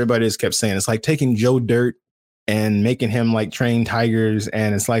 Plus, everybody just kept saying it's like taking Joe Dirt and making him like train tigers,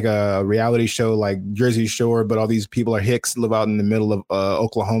 and it's like a reality show like Jersey Shore, but all these people are hicks, live out in the middle of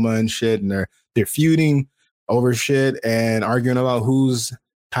Oklahoma and shit, and they're feuding over shit and arguing about whose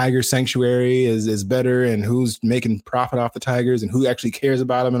tiger sanctuary is better and who's making profit off the tigers and who actually cares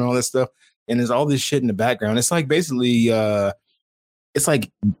about them and all this stuff. And there's all this shit in the background. It's like basically, it's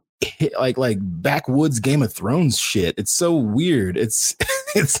like backwoods Game of Thrones shit. It's so weird. It's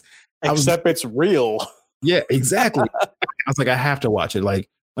it's real. Yeah, exactly. I was like, I have to watch it. Like,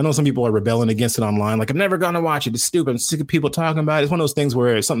 I know some people are rebelling against it online. Like, I'm never going to watch it. It's stupid. I'm sick of people talking about it. It's one of those things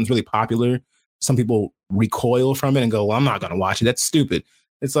where if something's really popular, some people recoil from it and go, well, I'm not going to watch it. That's stupid.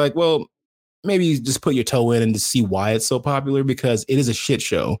 It's like, well, maybe just put your toe in and just see why it's so popular, because it is a shit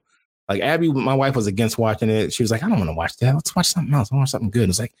show. Like Abby, my wife, was against watching it. She was like, I don't want to watch that. Let's watch something else. I want something good.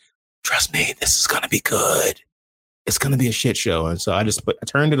 And it's like, trust me, this is going to be good. It's going to be a shit show. And so I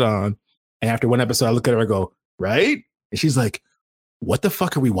turned it on. And after one episode, I look at her, I go, right? And she's like, what the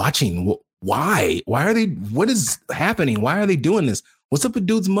fuck are we watching? Why? What is happening? Why are they doing this? What's up with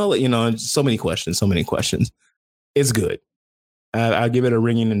dude's mullet? So many questions. It's good. I'll give it a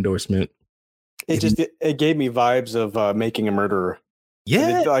ringing endorsement. It gave me vibes of Making a Murderer.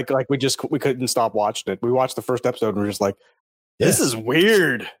 Yeah. We couldn't stop watching it. We watched the first episode and we're just like, this is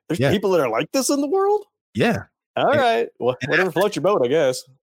weird. There's people that are like this in the world? Yeah. All right. Well, whatever floats your boat, I guess.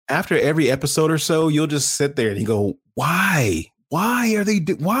 After every episode or so, you'll just sit there and you go, why? Why are they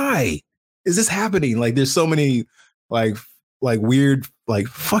why is this happening? Like, there's so many like weird, like,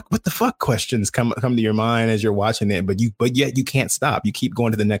 fuck, what the fuck questions come to your mind as you're watching it, but yet you can't stop. You keep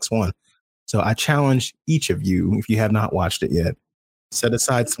going to the next one. So I challenge each of you, if you have not watched it yet, set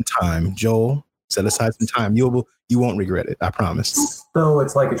aside some time. Joel, set aside some time. You won't regret it. I promise. So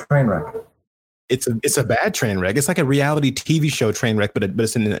it's like a train wreck. It's a bad train wreck. It's like a reality TV show train wreck, but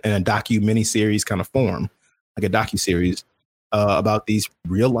it's in a docu miniseries kind of form, like a docu-series about these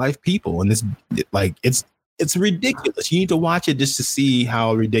real life people. And it's ridiculous. You need to watch it just to see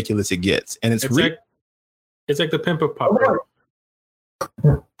how ridiculous it gets. And it's like the Pimp a Popper.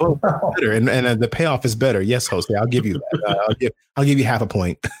 Better, and the payoff is better. Yes, Jose, I'll give you that. I'll give you half a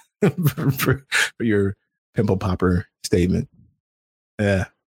point for your Pimple Popper statement. Yeah,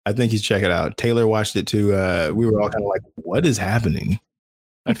 I think you should check it out. Taylor watched it too. We were all kind of like, "What is happening?"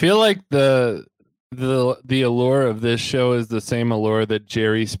 I feel like the allure of this show is the same allure that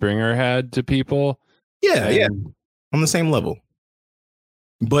Jerry Springer had to people. Yeah, yeah, And on the same level,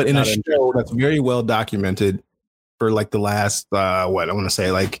 but in a Not show that's very well documented for like the last what I want to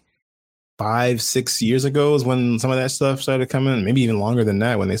say like 5-6 years ago is when some of that stuff started coming. Maybe even longer than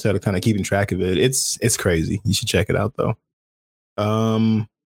that when they started kind of keeping track of it. It's crazy. You should check it out though.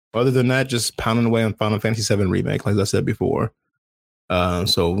 Other than that, just pounding away on Final Fantasy VII Remake, like I said before.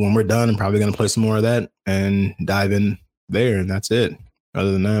 So when we're done, I'm probably gonna play some more of that and dive in there, and that's it.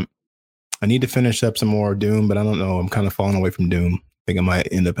 Other than that, I need to finish up some more Doom, but I don't know. I'm kind of falling away from Doom. I think I might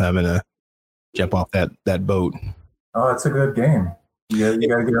end up having to jump off that boat. Oh, it's a good game. Yeah, you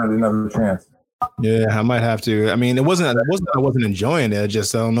gotta give it another chance. Yeah, I might have to. I mean, I wasn't enjoying it.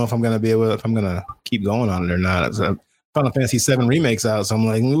 Just I don't know if I'm gonna keep going on it or not. So Final Fantasy VII Remake's out, so I'm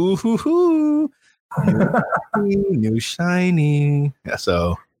like, ooh, hoo, hoo. New shiny. Yeah,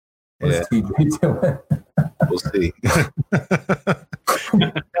 so What's TJ doing? we'll see.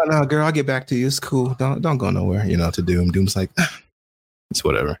 No, girl, I'll get back to you. It's cool. Don't go nowhere. To Doom. Doom's like it's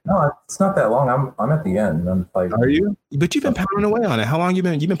whatever. No, it's not that long. I'm at the end. I'm fighting. Are you? But you've been pounding away on it. How long you've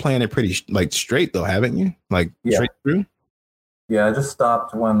been playing it pretty like straight though, haven't you? Like straight through? Yeah, I just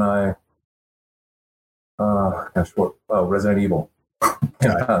stopped when I Resident Evil. Okay.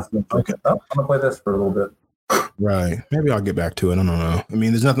 I'm gonna play this for a little bit. Right. Maybe I'll get back to it. I don't know. I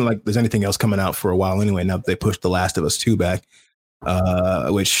mean, there's anything else coming out for a while anyway. Now that they pushed The Last of Us 2 back,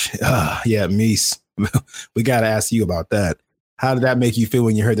 Mies, we got to ask you about that. How did that make you feel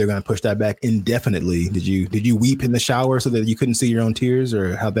when you heard they're going to push that back indefinitely? Did you weep in the shower so that you couldn't see your own tears,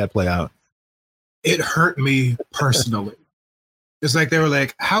 or how'd that play out? It hurt me personally. It's like they were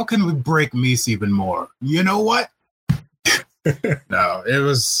like, how can we break Mies even more? You know what? No, it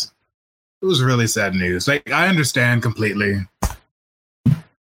was really sad news. Like, I understand completely.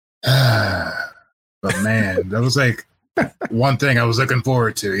 But man, that was like one thing I was looking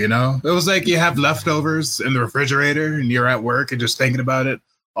forward to, It was like you have leftovers in the refrigerator and you're at work and just thinking about it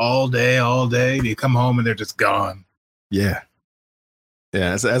all day. And you come home and they're just gone. Yeah.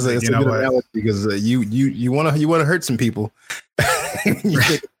 Yeah, it's a good analogy because you want to hurt some people. You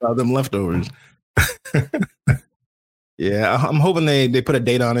think about them leftovers. Yeah, I'm hoping they put a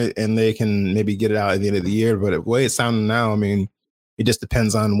date on it and they can maybe get it out at the end of the year. But the way it's sounding now, I mean, it just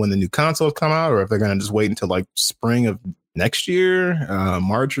depends on when the new consoles come out, or if they're gonna just wait until like spring of next year,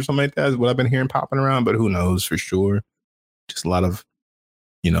 March or something like that. Is what I've been hearing popping around, but who knows for sure? Just a lot of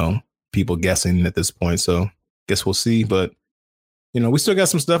people guessing at this point. So guess we'll see. But we still got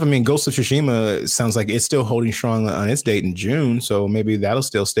some stuff. I mean, Ghost of Tsushima sounds like it's still holding strong on its date in June. So maybe that'll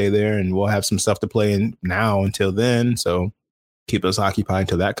still stay there and we'll have some stuff to play in now until then. So keep us occupied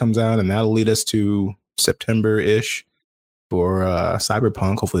until that comes out. And that'll lead us to September-ish for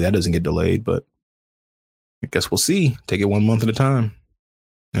Cyberpunk. Hopefully that doesn't get delayed, but I guess we'll see. Take it 1 month at a time.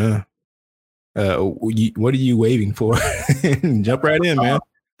 Yeah. What are you waiting for? Jump right in, man.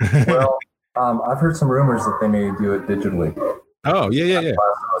 Well, I've heard some rumors that they may do it digitally. Oh, yeah. Last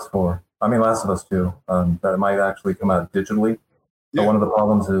of Us 4. I mean, Last of Us 2. That it might actually come out digitally. So one of the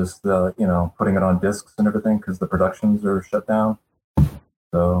problems is putting it on discs and everything because the productions are shut down.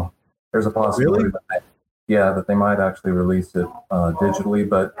 So there's a possibility that they might actually release it digitally.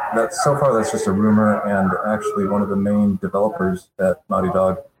 But so far that's just a rumor. And actually, one of the main developers at Naughty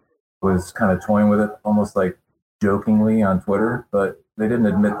Dog was kind of toying with it, almost like jokingly on Twitter. But they didn't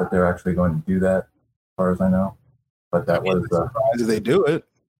admit that they're actually going to do that, as far as I know. But that was surprised if they do it.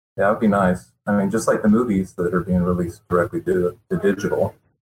 Yeah, it would be nice. I mean, just like the movies that are being released directly to digital.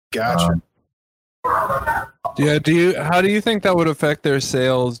 Gotcha. Yeah. How do you think that would affect their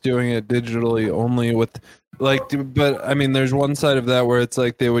sales doing it digitally only with but I mean, there's one side of that where it's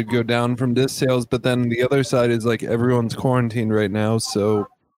like they would go down from disc sales, but then the other side is like everyone's quarantined right now. So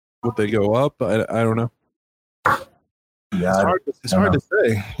would they go up? I don't know. Yeah, it's hard to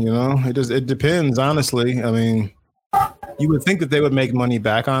say, it depends, honestly. I mean, you would think that they would make money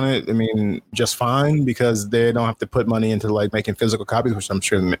back on it. I mean, just fine because they don't have to put money into like making physical copies, which I'm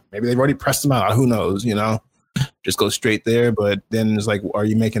sure maybe they've already pressed them out. Who knows, just go straight there. But then it's like, are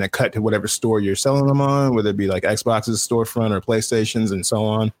you making a cut to whatever store you're selling them on, whether it be like Xbox's storefront or PlayStation's and so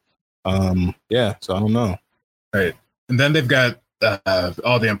on? Yeah, so I don't know. Right. And then they've got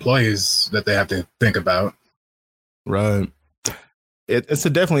all the employees that they have to think about. Right. It's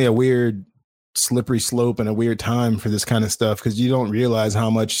definitely a weird slippery slope and a weird time for this kind of stuff because you don't realize how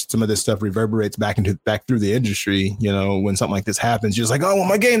much some of this stuff reverberates back through the industry. When something like this happens, you're just like, oh, I want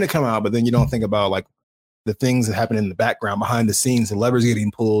my game to come out, but then you don't think about like the things that happen in the background behind the scenes, the levers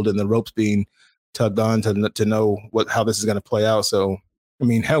getting pulled and the ropes being tugged on to know how this is going to play out. So, I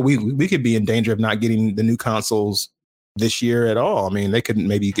mean, hell, we could be in danger of not getting the new consoles this year at all. I mean, they could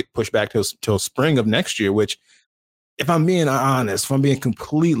maybe get pushed back till spring of next year, which, if I'm being honest, if I'm being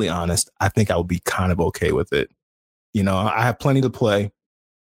completely honest, I think I would be kind of okay with it. You know, I have plenty to play.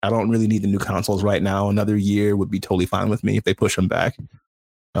 I don't really need the new consoles right now. Another year would be totally fine with me if they push them back.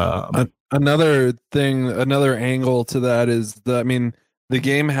 Another angle to that is that, I mean, the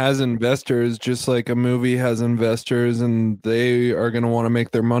game has investors just like a movie has investors, and they are going to want to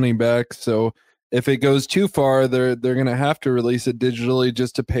make their money back. So if it goes too far, they're going to have to release it digitally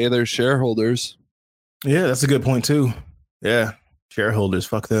just to pay their shareholders. Yeah, that's a good point too. Yeah, shareholders,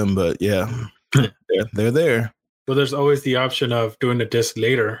 fuck them. But yeah, they're there. Well, there's always the option of doing the disc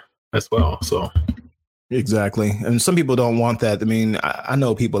later as well. So exactly. And some people don't want that. I mean, I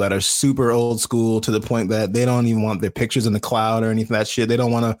know people that are super old school to the point that they don't even want their pictures in the cloud or anything of that shit. They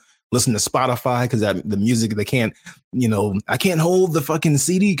don't want to listen to Spotify because the music, they can't, you know, I can't hold the fucking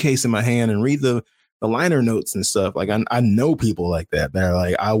CD case in my hand and read the liner notes and stuff. Like I know people like that. They're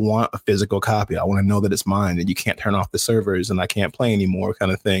like, I want a physical copy. I want to know that it's mine, and you can't turn off the servers and I can't play anymore,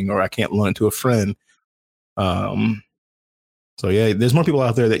 kind of thing, or I can't loan it to a friend. So yeah, there's more people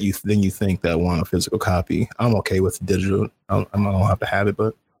out there than you think that want a physical copy. I'm okay with digital. I don't have to have it,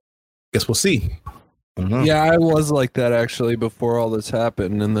 but guess we'll see. I don't know. Yeah, I was like that actually before all this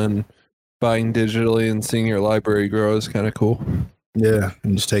happened, and then buying digitally and seeing your library grow is kind of cool. Yeah,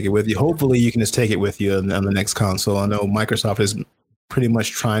 and just take it with you. Hopefully you can just take it with you on the next console. I know Microsoft is pretty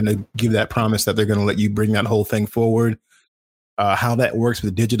much trying to give that promise that they're going to let you bring that whole thing forward. How that works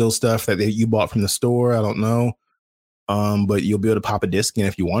with digital stuff that you bought from the store, I don't know. But you'll be able to pop a disc in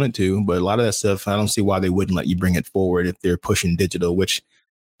if you wanted to. But a lot of that stuff, I don't see why they wouldn't let you bring it forward if they're pushing digital, which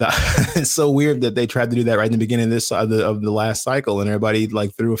it's so weird that they tried to do that right in the beginning of the last cycle, and everybody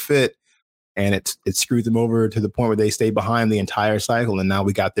like threw a fit. And it screwed them over to the point where they stayed behind the entire cycle. And now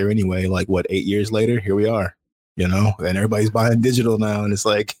we got there anyway. Like, what, 8 years later? Here we are, you know, and everybody's buying digital now. And it's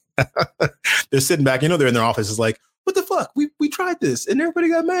like, they're sitting back, you know, they're in their office. It's like, what the fuck? We tried this and everybody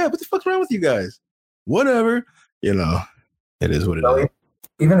got mad. What the fuck's wrong with you guys? Whatever, you know, it is what it is.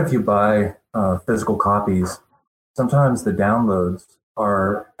 Even if you buy physical copies, sometimes the downloads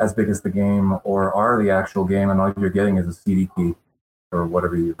are as big as the game or are the actual game. And all you're getting is a CD key or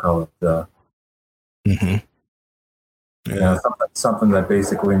whatever you call it. Mm-hmm. Yeah, you know, something that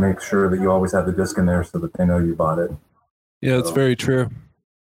basically makes sure that you always have the disc in there so that they know you bought it. Yeah, it's very true.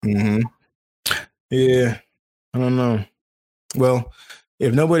 Mm-hmm. Yeah, I don't know. Well,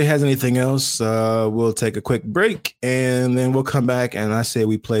 if nobody has anything else, we'll take a quick break and then we'll come back. And I say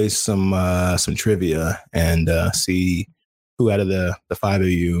we play some trivia and see who out of the five of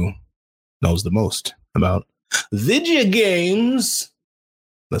you knows the most about video games.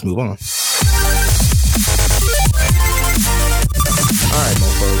 Let's move on. All right,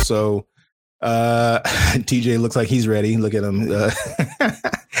 mofo. So TJ looks like he's ready. Look at him.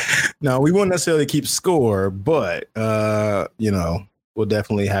 No, we won't necessarily keep score, but you know, we'll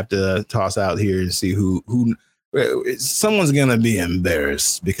definitely have to toss out here and see who someone's gonna be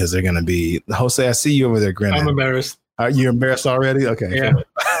embarrassed because they're gonna be. Jose, I see you over there grinning. I'm embarrassed. Are you embarrassed already? Okay. Yeah.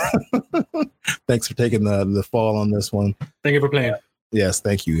 Thanks for taking the fall on this one. Thank you for playing. Yes,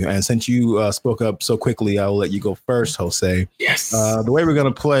 thank you. And since you spoke up so quickly, I will let you go first, Jose. Yes. The way we're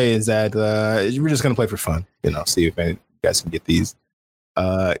going to play is that we're just going to play for fun. You know, see if you guys can get these.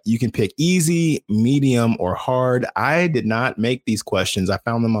 You can pick easy, medium, or hard. I did not make these questions. I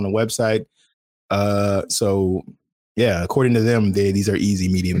found them on the website. So, yeah, according to them, these are easy,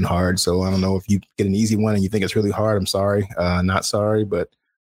 medium, and hard. So I don't know if you get an easy one and you think it's really hard. I'm sorry. Not sorry, but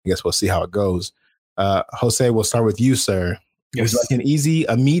I guess we'll see how it goes. Jose, we'll start with you, sir. Yes. Like an easy,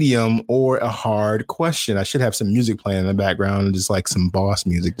 a medium, or a hard question. I should have some music playing in the background, just like some boss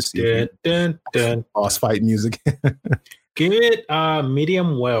music to see. Boss fight music. Give it a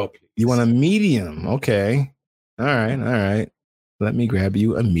medium well, please. You want a medium? Okay. All right. Let me grab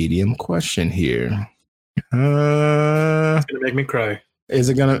you a medium question here. It's gonna make me cry. Is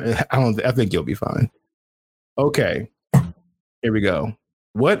it gonna? I think you'll be fine. Okay. Here we go.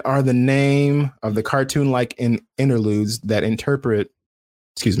 What are the name of the cartoon-like interludes that interpret?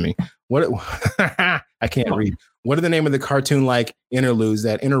 Excuse me. What? I can't read. What are the name of the cartoon-like interludes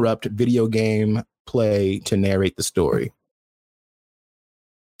that interrupt video game play to narrate the story?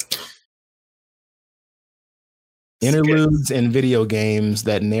 Interludes in video games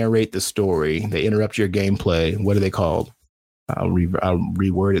that narrate the story. They interrupt your gameplay. What are they called? I'll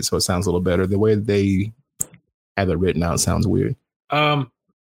reword it so it sounds a little better. The way they have it written out sounds weird.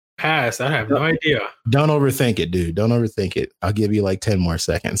 Pass. I have no idea. Don't overthink it, dude. Don't overthink it. I'll give you like 10 more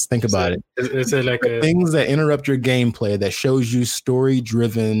seconds. Think about it. Is it like a Things that interrupt your gameplay that shows you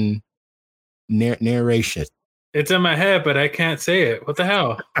story-driven narration. It's in my head, but I can't say it. What the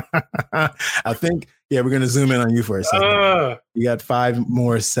hell? I think, yeah, we're going to zoom in on you for a second. You got 5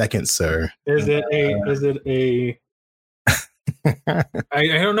 more seconds, sir. Is it a I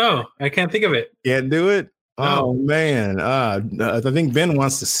don't know. I can't think of it. Can't do it? No. Oh, man. I think Ben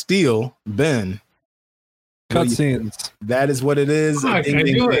wants to steal. Ben. Cutscenes. That is what it is. Fuck, I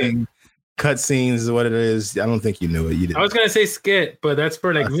knew it. Cutscenes is what it is. I don't think you knew it. You didn't. I was gonna say skit, but that's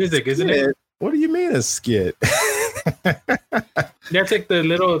for like music, isn't it? What do you mean a skit? That's like the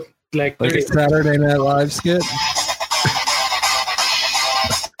little like Like a Saturday Night Live skit.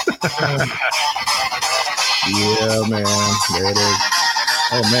 Yeah, man. There it is.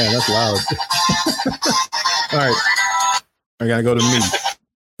 Oh, man, that's loud. All right. I got to go to me.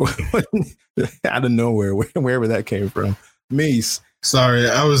 Out of nowhere, wherever that came from. Meese. Sorry,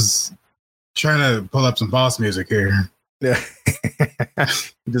 I was trying to pull up some boss music here. Yeah.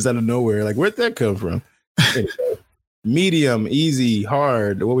 Just out of nowhere. Like, where'd that come from? Medium, easy,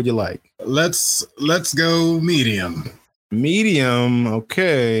 hard. What would you like? Let's go medium. Medium.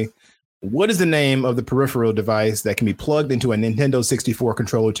 Okay. What is the name of the peripheral device that can be plugged into a Nintendo 64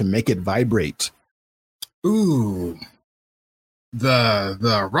 controller to make it vibrate? Ooh,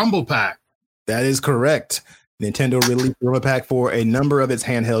 the Rumble Pack. That is correct. Nintendo released the Rumble Pack for a number of its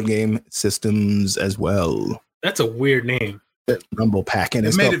handheld game systems as well. That's a weird name. Rumble Pack, and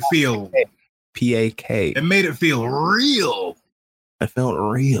It made it feel PAK. It made it feel real. It felt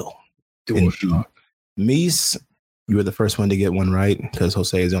real. DualShock. Meese, you were the first one to get one right because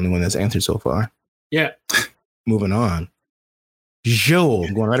Jose is the only one that's answered so far. Yeah. Moving on. Joel,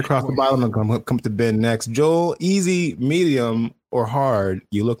 going right across the bottom and come to Ben next. Joel, easy, medium, or hard?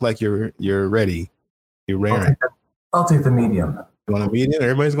 You look like you're ready. You're rare. I'll take the medium. You want a medium?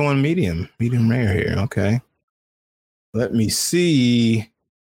 Everybody's going medium. Medium rare here. Okay. Let me see.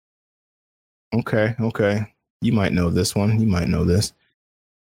 Okay. You might know this one. You might know this.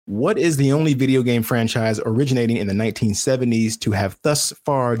 What is the only video game franchise originating in the 1970s to have thus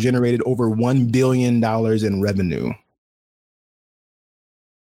far generated over $1 billion in revenue?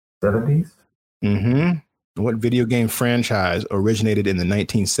 70s? Mm-hmm. What video game franchise originated in the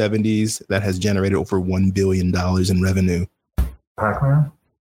 1970s that has generated over $1 billion in revenue? Pac-Man?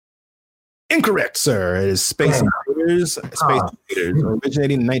 Incorrect, sir. It is Space Invaders. Space Invaders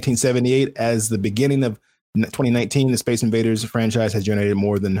originating in 1978. As the beginning of 2019, the Space Invaders franchise has generated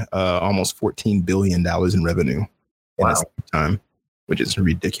more than almost $14 billion in revenue in its time, which is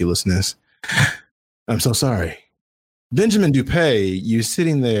ridiculousness. I'm so sorry. Benjamin Dupé, you're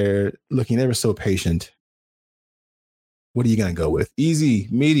sitting there looking ever so patient. What are you going to go with? Easy,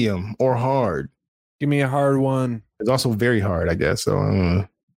 medium, or hard? Give me a hard one. It's also very hard, I guess. So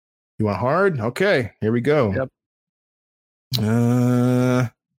you want hard? Okay, here we go.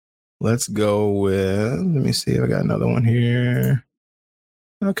 Yep. Let's go with, let me see if I got another one here.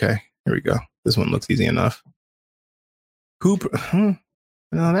 Okay, here we go. This one looks easy enough. No,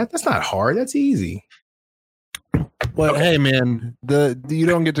 that's not hard. That's easy. Well, hey man, you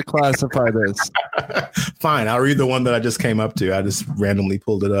don't get to classify this. Fine, I'll read the one that I just came up to. I just randomly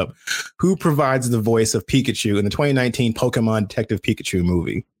pulled it up. Who provides the voice of Pikachu in the 2019 Pokemon Detective Pikachu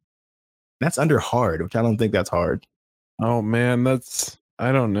movie? That's under hard, which I don't think that's hard. Oh man,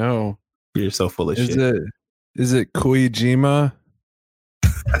 I don't know. You're so full of shit. Is it Koijima?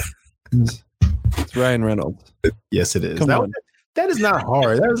 It's Ryan Reynolds. Yes, it is. Come on. That is not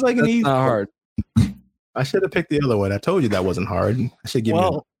hard. That was like an easy. Not hard. I should have picked the other one. I told you that wasn't hard. I should give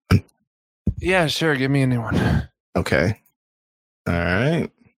you. Yeah, sure. Give me a new one. Okay. All right.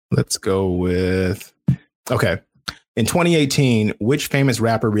 Let's go with. Okay. In 2018, which famous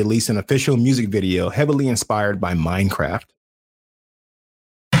rapper released an official music video heavily inspired by Minecraft?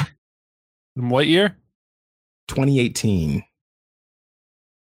 In what year? 2018.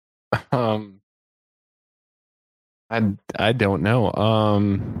 I don't know.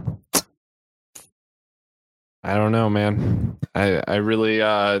 I don't know, man. I really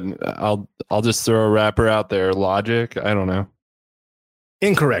I'll just throw a rapper out there. Logic. I don't know.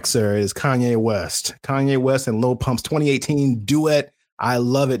 Incorrect, sir. It is Kanye West. Kanye West and Lil Pump's 2018 duet, I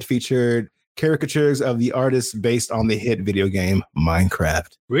Love It, featured caricatures of the artist based on the hit video game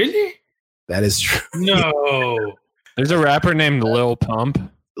Minecraft. Really? That is true. No. There's a rapper named Lil Pump.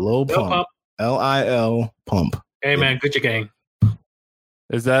 Lil Pump. Lil Pump. Hey man, Gucci Gang.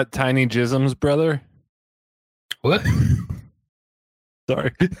 Is that Tiny Jism's brother? What?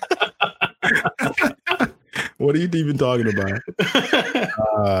 Sorry. What are you even talking about?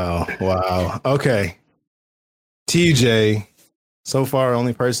 Oh, wow. Okay. TJ, so far,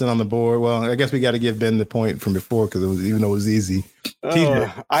 only person on the board. Well, I guess we got to give Ben the point from before because even though it was easy.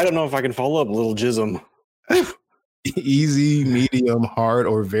 TJ. I don't know if I can follow up Little Jism. Easy, medium, hard,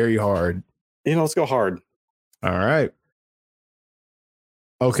 or very hard? Let's go hard. All right.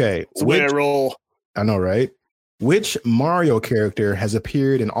 Okay. It's way to roll. I know, right? Which Mario character has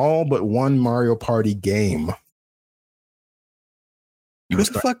appeared in all but one Mario Party game? Who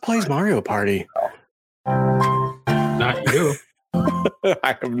the fuck plays Mario Party? Not you.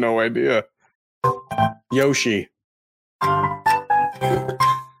 I have no idea. Yoshi.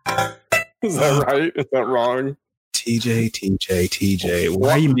 Is that right? Is that wrong? TJ.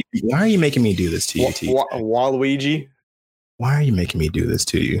 Why are you making me do this to you, TJ? Waluigi. Why are you making me do this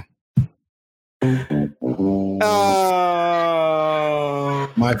to you?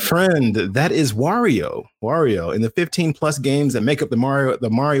 My friend, that is Wario. Wario. In the 15 plus games that make up the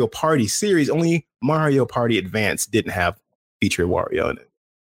Mario Party series, only Mario Party Advance didn't have feature Wario in it.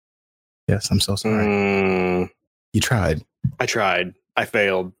 Yes, I'm so sorry. You tried. I tried. I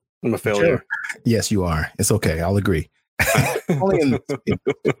failed. I'm a failure. Sure. Yes, you are. It's okay. I'll agree.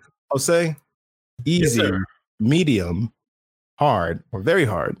 Jose, easy, Yes, medium, hard, or very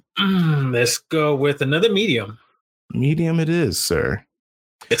hard. Let's go with another medium. Medium it is, sir.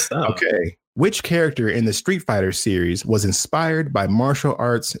 Yes, Okay. Which character in the Street Fighter series was inspired by martial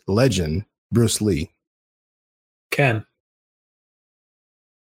arts legend Bruce Lee? Ken.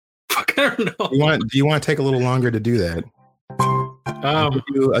 Fuck, I don't know. Do you want to take a little longer to do that?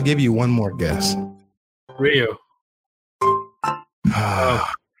 I'll give you one more guess. Ryu.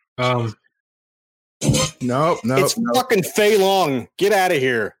 No. It's fucking Fei Long. Get out of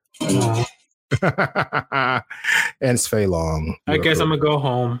here. And it's Fei Long. I guess I'm gonna go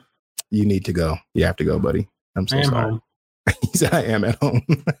home. You need to go. You have to go, buddy. I'm so sorry. Home. He said, I am at home.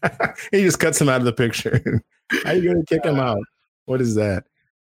 He just cuts him out of the picture. How are you going to kick him out? What is that?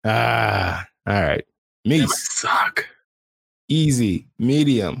 All right. Meese. Suck. Easy,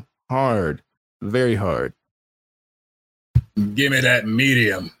 medium, hard, very hard. Give me that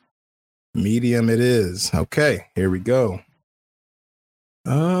medium. Medium it is. Okay, here we go.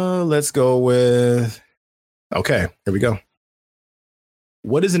 Let's go with... Okay, here we go.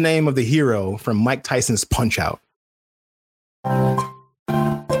 What is the name of the hero from Mike Tyson's Punch-Out?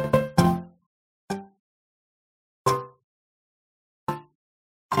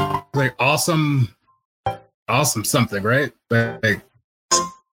 Like awesome something, right? Like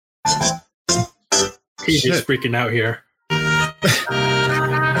He's just freaking out here.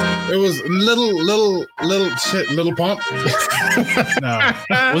 it was little shit, little pump. No.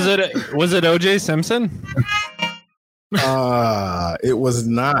 Was it OJ Simpson? It was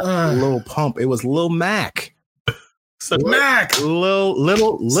not Lil Pump. It was Lil Mac. So Mac.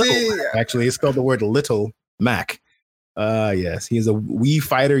 Little. See? Actually, he spelled the word little Mac. Yes, he is a Wii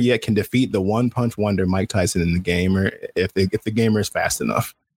fighter, yet can defeat the one punch wonder Mike Tyson in the gamer if the gamer is fast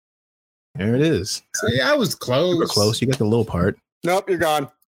enough. There it is. See, I was close. You were close. You got the little part. Nope, you're gone.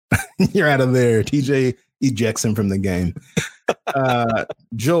 You're out of there. TJ ejects him from the game.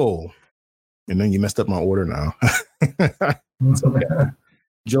 Joel. And then you messed up my order now. It's okay.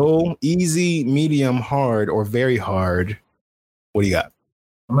 Joel, easy, medium, hard, or very hard. What do you got?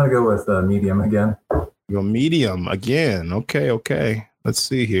 I'm going to go with medium again. You go medium again. Okay. Let's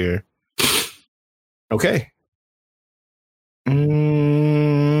see here. Okay.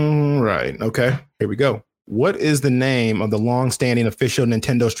 Right. Okay. Here we go. What is the name of the long-standing official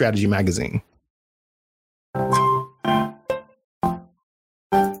Nintendo strategy magazine?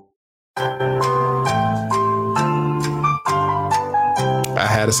 I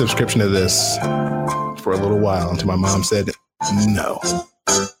had a subscription to this for a little while until my mom said, no,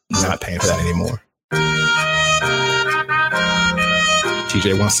 not paying for that anymore.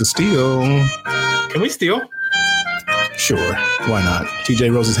 TJ wants to steal. Can we steal? Sure, why not?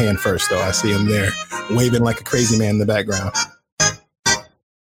 TJ rose his hand first, though. I see him there, waving like a crazy man in the background.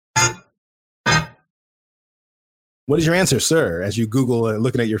 What is your answer, sir, as you Google and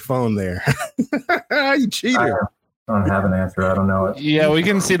looking at your phone there? You cheater. I don't have an answer. I don't know it. Yeah, we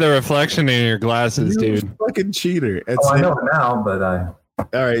can see the reflection in your glasses, You dude. fucking cheater. I know it now, but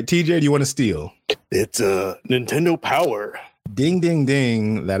All right, TJ, do you want to steal? It's Nintendo Power. Ding, ding,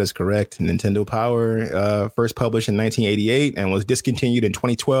 ding. That is correct. Nintendo Power, first published in 1988 and was discontinued in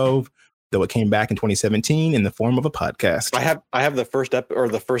 2012, though it came back in 2017 in the form of a podcast. I have the first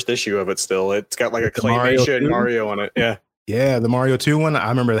the first issue of it still. It's got like a The Mario claymation 2? Mario on it. Yeah. Yeah, the Mario 2 one. I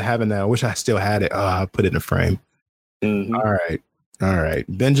remember having that. I wish I still had it. I put it in a frame. Mhm. All right.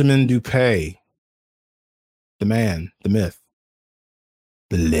 Benjamin Dupay. the man, the myth,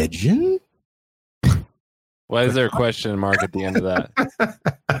 the legend. Why is there a question mark at the end of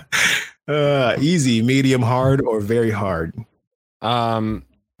that? Easy, medium, hard, or very hard? I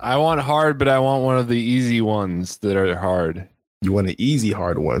want hard, but I want one of the easy ones that are hard. You want an easy,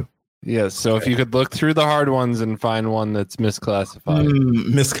 hard one? Yes. So if you could look through the hard ones and find one that's misclassified.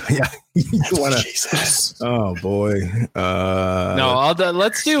 Yeah. You want to? Jesus. Oh boy. No,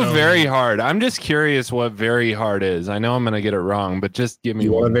 let's do very hard. I'm just curious what very hard is. I know I'm gonna get it wrong, but just give me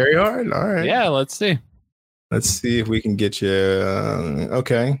You one. want very hard? All right. Yeah. Let's see. Let's see if we can get you.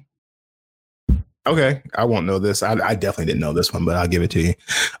 Okay. Okay. I won't know this. I definitely didn't know this one, but I'll give it to you.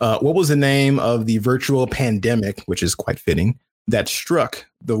 What was the name of the virtual pandemic, which is quite fitting, that struck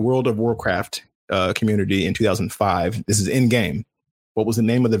the World of Warcraft community in 2005? This is in game. What was the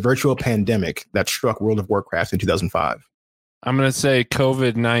name of the virtual pandemic that struck World of Warcraft in 2005? I'm gonna say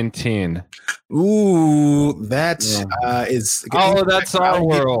COVID-19. Ooh, that is. Oh, that's our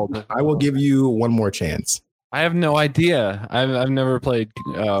world. I will give you one more chance. I have no idea. I've never played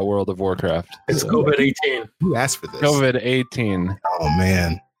World of Warcraft. It's COVID-18. Who asked for this? COVID-18. Oh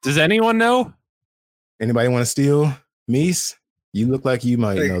man. Does anyone know? Anybody want to steal? Meese? You look like you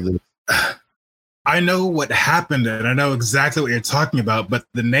might know this. I know what happened and I know exactly what you're talking about, but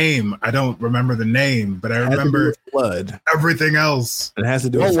the name, I don't remember the name, but I remember blood. everything else. It has to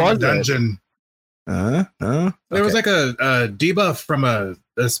do What with was From a it? dungeon. There was Okay. like a debuff from a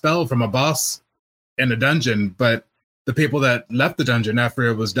spell from a boss in a dungeon, but the people that left the dungeon after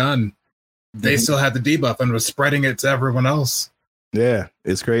it was done, they still had the debuff and was spreading it to everyone else. Yeah,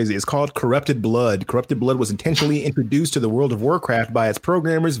 it's crazy. It's called Corrupted Blood. Corrupted Blood was intentionally introduced to the World of Warcraft by its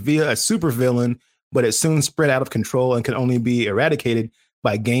programmers via a supervillain, but it soon spread out of control and could only be eradicated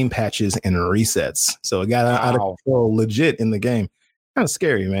by game patches and resets. So it got out of control legit in the game. Kind of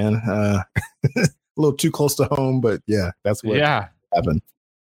scary, man. A little too close to home, but yeah, that's what happened.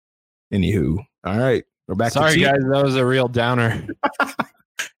 Anywho, all right, we're back. Sorry, to guys, that was a real downer.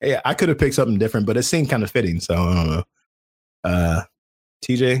 Yeah, I could have picked something different, but it seemed kind of fitting. So I don't know.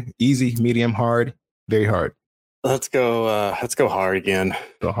 TJ, easy, medium, hard, very hard. Let's go hard again.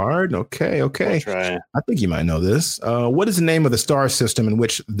 Go hard. Okay. I'll try. I think you might know this. What is the name of the star system in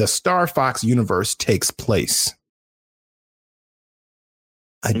which the Star Fox universe takes place?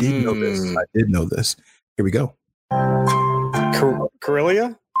 I did know this. Here we go.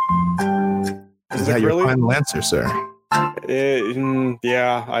 Corellia? Is that your final answer, sir?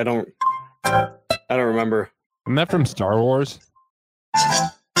 Yeah, I don't remember. Isn't that from Star Wars?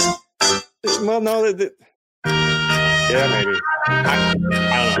 Well, no. Yeah, maybe. I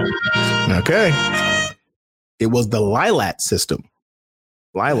don't know. Okay. It was the Lilat system.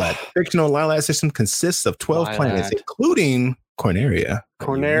 Lilat. Fictional Lilat system consists of 12 planets, including Corneria.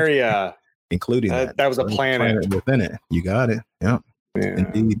 Corneria. Including that was a planet within it. You got it. Yep. Yeah.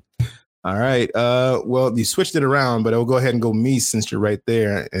 Indeed. All right. Well, you switched it around, but I'll go ahead and go me since you're right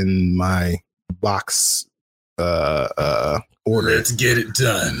there in my box order. Let's get it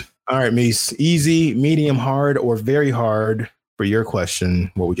done. All right, Mies. Easy, medium, hard, or very hard for your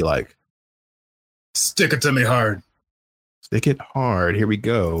question. What would you like? Stick it to me hard. Stick it hard. Here we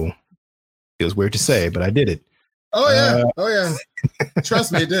go. It was weird to say, but I did it. Oh yeah.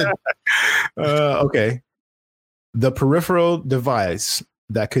 Trust me, it did. Okay. The peripheral device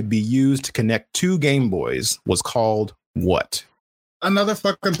that could be used to connect two Game Boys was called what? Another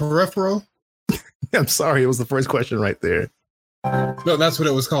fucking peripheral? I'm sorry, it was the first question right there. No, that's what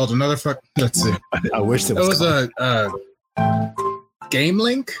it was called. Another fuck. Let's see. I wish it was a Game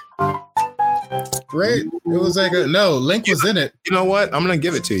Link, right? It was like Link was in it. You know what? I'm gonna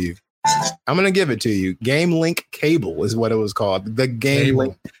give it to you. Game Link Cable is what it was called. The Game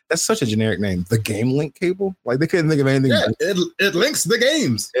Link. That's such a generic name. The Game Link Cable. Like they couldn't think of anything. Yeah, it links the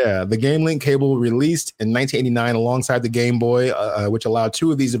games. Yeah, the Game Link Cable released in 1989 alongside the Game Boy, which allowed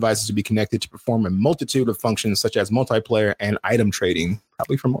two of these devices to be connected to perform a multitude of functions such as multiplayer and item trading,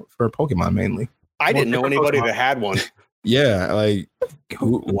 probably for Pokemon mainly. I didn't know anybody that had one. Yeah, like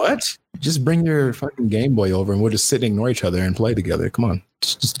what? Just bring your fucking Game Boy over and we'll just sit and ignore each other and play together. Come on,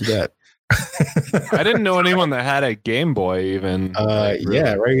 just do that. I didn't know anyone that had a Game Boy even.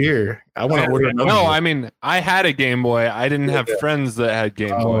 Yeah, right here. I want to order another. No, I mean I had a Game Boy. I didn't have friends that had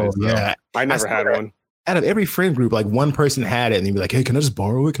Game Boys. Yeah, I never had one. Out of every friend group, like one person had it, and they'd be like, "Hey, can I just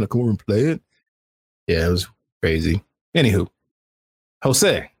borrow it? Can I come over and play it?" Yeah, it was crazy. Anywho,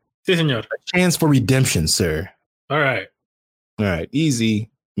 Jose, Sí, señor. a chance for redemption, sir. All right. Easy,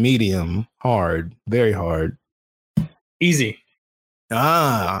 medium, hard, very hard. Easy.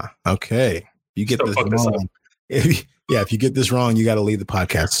 Okay. You get Still this fuck this wrong. If you get this wrong, you got to leave the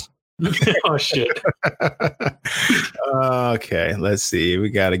podcast. Oh shit! Okay, let's see. We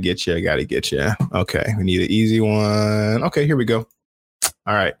gotta get you. Okay, we need an easy one. Okay, here we go.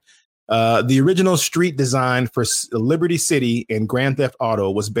 All right. The original street design for Liberty City in Grand Theft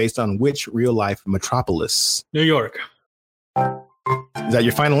Auto was based on which real life metropolis? New York. Is that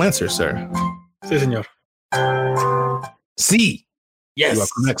your final answer, sir? Sí, señor. C. Yes. You are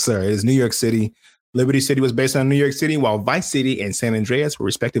correct, sir. It is New York City. Liberty City was based on New York City, while Vice City and San Andreas were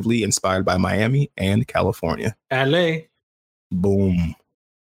respectively inspired by Miami and California. LA. Boom.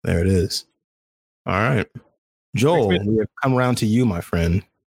 There it is. All right. Joel, we have come around to you, my friend.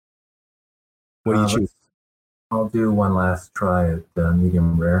 What do you choose? I'll do one last try at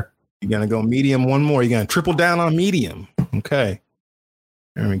medium rare. You're going to go medium one more. You're going to triple down on medium. Okay.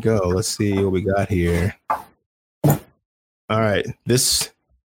 There we go. Let's see what we got here. All right. This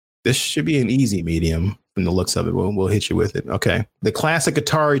should be an easy medium from the looks of it. We'll hit you with it. Okay. The classic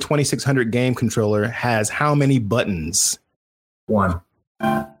Atari 2600 game controller has how many buttons? 1.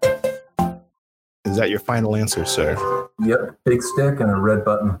 Is that your final answer, sir? Yep. Big stick and a red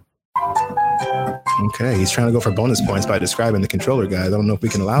button. Okay. He's trying to go for bonus points by describing the controller, guys. I don't know if we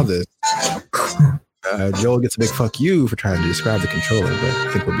can allow this. Joel gets a big fuck you for trying to describe the controller, but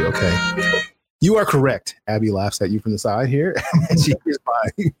I think we'll be okay. You are correct. Abby laughs at you from the side here. She hears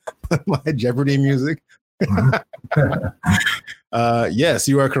my Jeopardy music. Yes,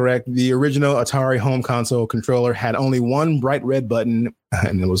 you are correct. The original Atari home console controller had only one bright red button,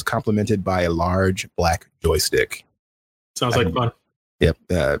 and it was complemented by a large black joystick. Sounds like fun. Yep.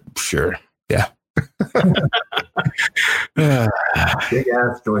 Sure. Yeah. Big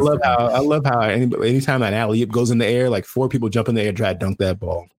ass joystick. I love how anytime an alley-oop goes in the air, like 4 people jump in the air, try to dunk that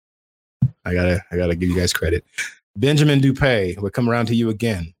ball. I gotta give you guys credit. Benjamin Dupay, we'll come around to you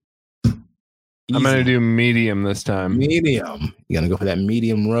again. Easy. I'm gonna do medium this time. Medium. You're gonna go for that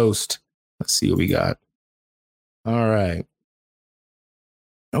medium roast. Let's see what we got. All right.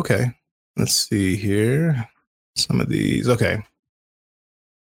 Okay. Let's see here. Some of these. Okay,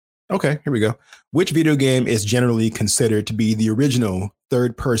 here we go. Which video game is generally considered to be the original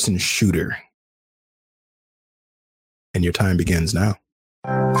third-person shooter? And your time begins now.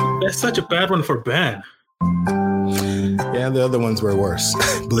 That's such a bad one for Ben. Yeah, the other ones were worse,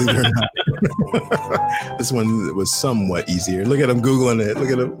 believe it or not. This one was somewhat easier. Look at him Googling it. Look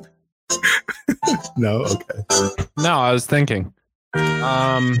at him. No? Okay. No, I was thinking. You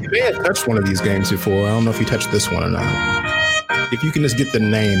may have touched one of these games before. I don't know if you touched this one or not. If you can just get the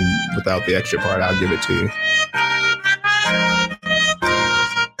name without the extra part, I'll give it to you.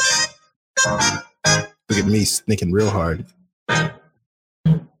 Look at me thinking real hard.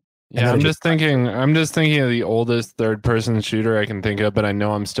 Yeah, I'm just thinking of the oldest third-person shooter I can think of, but I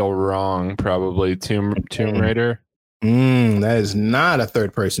know I'm still wrong. Probably Tomb Raider. That is not a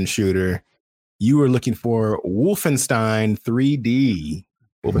third-person shooter. You were looking for Wolfenstein 3D.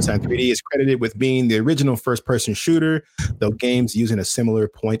 Wolfenstein 3D is credited with being the original first-person shooter, though games using a similar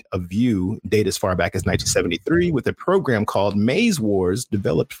point of view date as far back as 1973 with a program called Maze Wars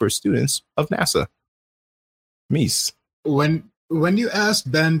developed for students of NASA. Mies. When you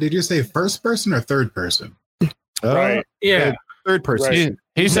asked Ben, did you say first person or third person? Right. Yeah. Third person. Right.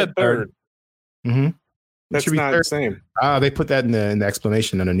 He said third. Mm-hmm. That's not the same. They put that in the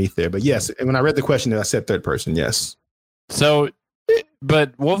explanation underneath there. But yes, when I read the question, I said third person. Yes. So,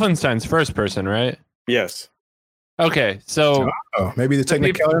 but Wolfenstein's first person, right? Yes. Okay, so maybe the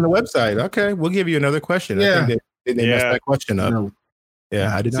technicality on the website. Okay, we'll give you another question. Yeah. I think they messed that question up. No.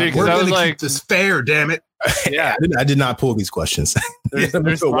 Yeah, I did not. See, 'cause We're I was gonna like, keep this fair, damn it. yeah, I did not pull these questions. there's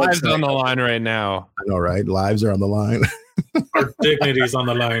lives on the line right now. I know, right? Lives are on the line. Our dignity's on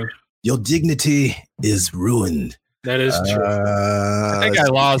the line. Your dignity is ruined. That is true. I think I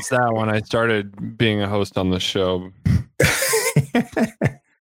lost that when I started being a host on the show.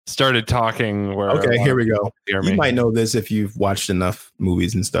 Started talking where Okay, here we go. Hear You me. might know this if you've watched enough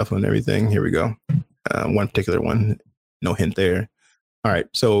movies and stuff and everything. Here we go. One particular one. No hint there. All right.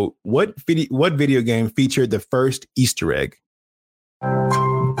 So what video game featured the first Easter egg?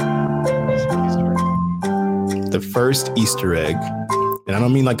 The first Easter egg. And I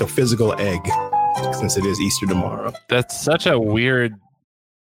don't mean like a physical egg, since it is Easter tomorrow. That's such a weird,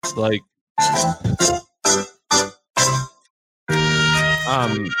 like,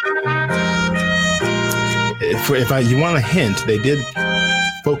 If you want a hint, they did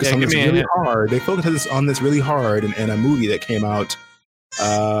focus on give this me a really hint. hard. They focused on this really hard in a movie that came out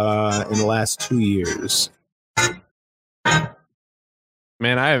in the last 2 years.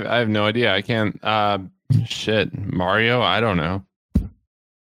 man, I have no idea. I can't. Shit, Mario. I don't know.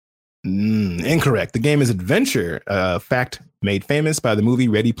 Incorrect. The game is adventure. Fact made famous by the movie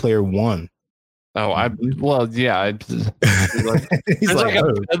Ready Player One. Oh, yeah. He's like,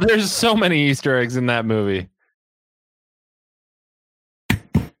 oh. There's so many Easter eggs in that movie.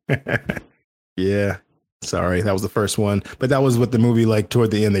 Yeah. Sorry, that was the first one. But that was what the movie, like,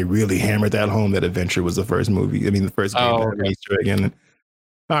 toward the end, they really hammered that home that Adventure was the first movie. I mean, the first game that had an Easter egg in it.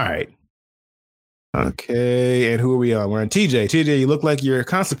 All right. Okay, and who are we on? We're on TJ. TJ, you look like you're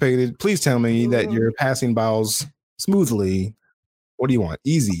constipated. Please tell me that you're passing bowels smoothly. What do you want?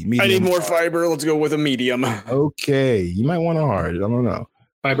 Easy, medium? I need more fiber. Let's go with a medium. Okay, you might want a hard. I don't know.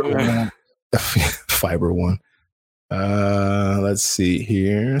 Fiber one. Fiber one. Let's see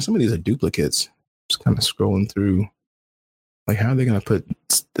here. Some of these are duplicates. Just kind of scrolling through. Like, how are they going to put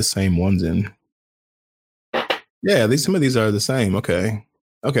the same ones in? Yeah, some of these are the same. Okay,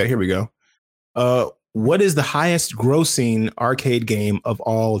 here we go. What is the highest grossing arcade game of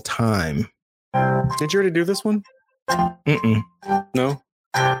all time? Did you already do this one? Mm-mm. No.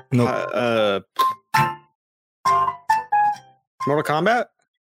 Nope. Mortal Kombat?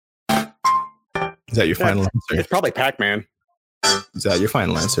 Is that your final answer? It's probably Pac-Man. Is that your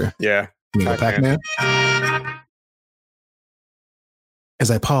final answer? Yeah. You know, Pac-Man. Pac-Man?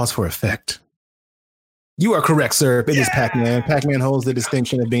 As I pause for effect. You are correct, sir. It is Pac-Man. Pac-Man holds the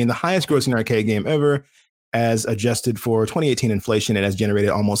distinction of being the highest grossing arcade game ever, as adjusted for 2018 inflation. It has generated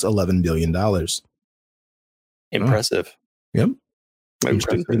almost $11 billion. Impressive. Yep.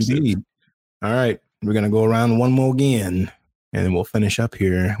 Impressive. Indeed. All right. We're going to go around one more again, and then we'll finish up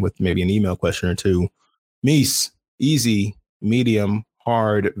here with maybe an email question or two. Mies, easy, medium,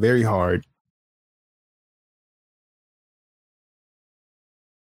 hard, very hard.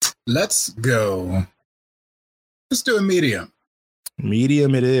 Let's go. Let's do a medium.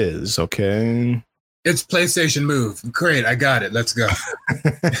 Medium it is. Okay. It's PlayStation Move. Great. I got it. Let's go.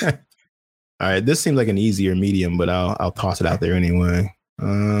 All right. This seems like an easier medium, but I'll toss it out there anyway.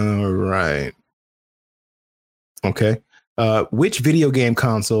 All right. Okay. Which video game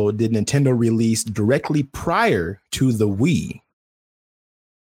console did Nintendo release directly prior to the Wii?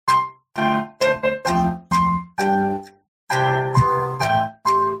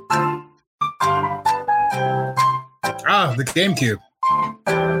 The GameCube.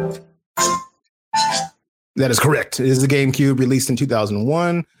 That is correct. It is the GameCube, released in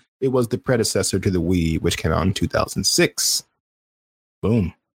 2001. It was the predecessor to the Wii, which came out in 2006.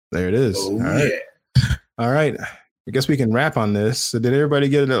 Boom. There it is. Oh, all right. All right. I guess we can wrap on this. So did everybody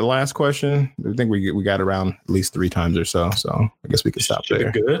get the last question? I think we got around at least 3 times or so. So I guess we can stop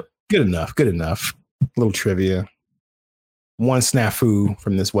there. Good. Good enough. Good enough. A little trivia. One snafu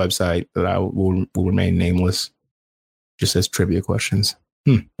from this website that I will remain nameless. Just says trivia questions.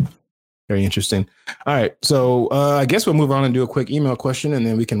 Very interesting. All right. So I guess we'll move on and do a quick email question, and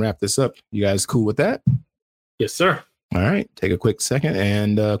then we can wrap this up. You guys cool with that? Yes, sir. All right. Take a quick second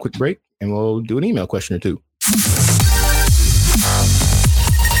and a quick break, and we'll do an email question or two.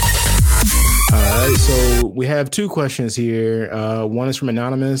 All right. So we have 2 questions here. One is from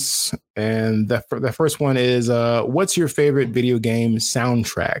Anonymous, and the first one is, what's your favorite video game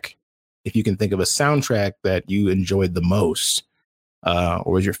soundtrack? If you can think of a soundtrack that you enjoyed the most, or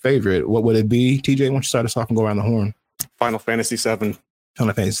was your favorite, what would it be? TJ, why don't you start us off and go around the horn? Final Fantasy VII.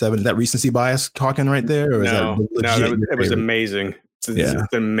 Final Fantasy VII. Is that recency bias talking right there? Or is it was amazing. It's an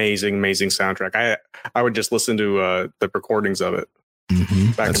amazing soundtrack. I would just listen to the recordings of it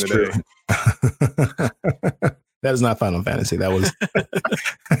back in the day. That is not Final Fantasy. That was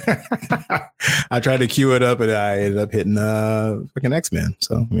I tried to cue it up and I ended up hitting freaking X-Men.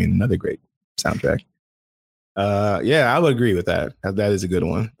 So I mean, another great soundtrack. Yeah, I would agree with that. That is a good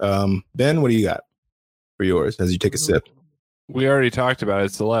one. Ben, what do you got for yours as you take a sip? We already talked about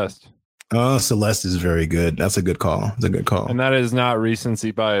it, Celeste. Oh, Celeste is very good. That's a good call. It's a good call. And that is not recency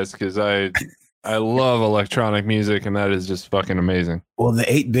bias because I love electronic music, and that is just fucking amazing. Well, the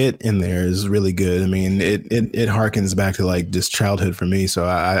 8-bit in there is really good. I mean, it harkens back to like just childhood for me. So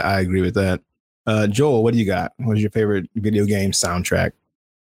I agree with that. Joel, what do you got? What is your favorite video game soundtrack?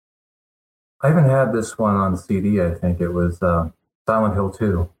 I even had this one on CD. I think it was Silent Hill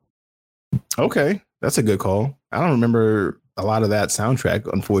 2. Okay, that's a good call. I don't remember a lot of that soundtrack,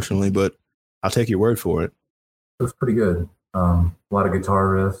 unfortunately, but I'll take your word for it. It was pretty good. A lot of guitar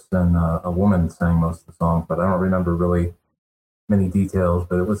riffs, and a woman sang most of the songs, but I don't remember really many details,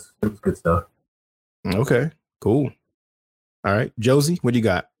 but it was good stuff. Okay, cool. All right, Josie, what do you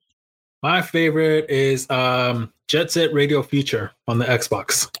got? My favorite is Jet Set Radio Future on the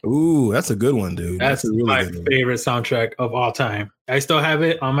Xbox. Ooh, that's a good one, dude. That's a really my good one. favorite soundtrack of all time. I still have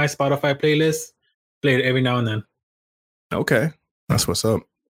it on my Spotify playlist. Play it every now and then. Okay, that's what's up.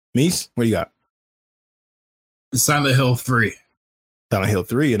 Meese, what do you got? Silent Hill 3. Silent Hill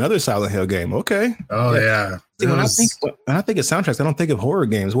 3, another Silent Hill game. Okay. Oh yeah. See, when I think of soundtracks, I don't think of horror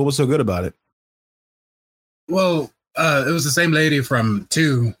games. What was so good about it? Well, it was the same lady from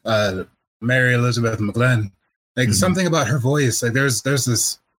 2, Mary Elizabeth McGlynn. Like something about her voice, like there's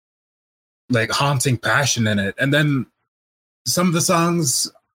this like haunting passion in it. And then some of the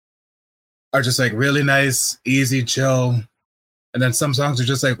songs are just like really nice, easy, chill. And then some songs are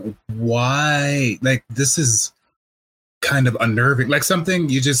just like, why? Like this is kind of unnerving. Like something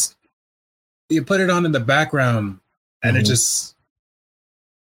you put it on in the background and it just,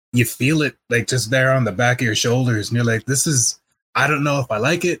 you feel it like just there on the back of your shoulders. And you're like, this is, I don't know if I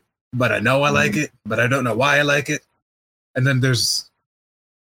like it, but I know I like it, but I don't know why I like it. And then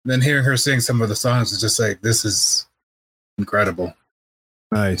hearing her sing some of the songs is just like, this is incredible.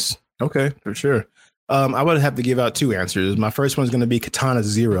 Nice. Okay, for sure. I would have to give out 2 answers. My first one is going to be Katana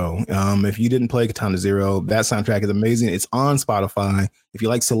Zero. If you didn't play Katana Zero, that soundtrack is amazing. It's on Spotify. If you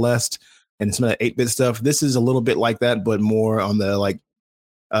like Celeste and some of that 8-bit stuff, this is a little bit like that, but more on the like,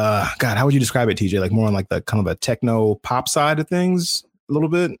 God, how would you describe it, TJ? Like more on like the kind of a techno pop side of things, a little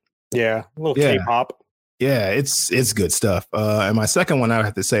bit. Yeah, a little K-pop. Yeah, it's good stuff. And my second one I would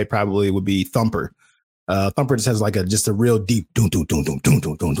have to say probably would be Thumper. Thumper just has like a real deep doom doom doom doom doom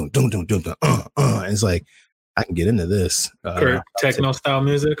doom doom doom doom doom doom doom. It's like I can get into this. Techno style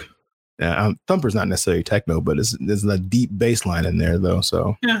music. Yeah, Thumper's not necessarily techno, but there's a deep bass line in there though.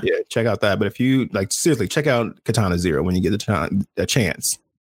 So yeah, check out that. But if you like seriously, check out Katana Zero when you get a chance.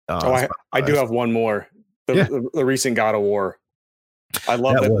 I do have one more. The recent God of War. I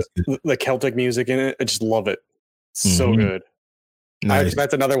love the Celtic music in it. I just love it. So good. Nice.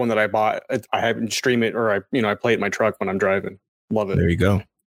 That's another one that I bought. I haven't stream it, or I play it in my truck when I'm driving. Love it. There you go.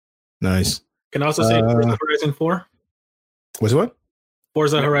 Nice. Can also say Forza Horizon 4. What's what?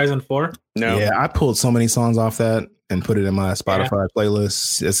 Forza Horizon 4. No. Yeah, I pulled so many songs off that and put it in my Spotify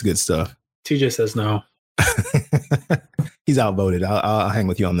playlist. It's good stuff. TJ says no. He's outvoted. I'll hang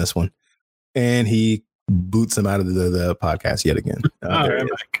with you on this one. And he boots him out of the podcast yet again. All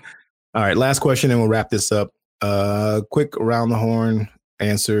right, last question and we'll wrap this up. Quick around the horn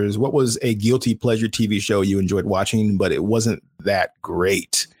answers. What was a guilty pleasure TV show you enjoyed watching, but it wasn't that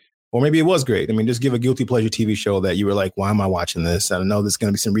great? Or maybe it was great. I mean, just give a guilty pleasure TV show that you were like, why am I watching this? I know there's going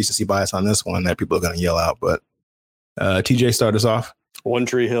to be some recency bias on this one that people are going to yell out, but TJ, start us off. One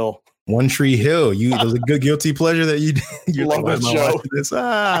Tree Hill. One Tree Hill. There's a good guilty pleasure that you love that show. This?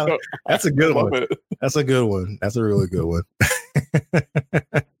 That's a good one. That's a good one. That's a really good one.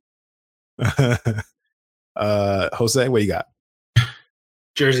 Jose, what you got?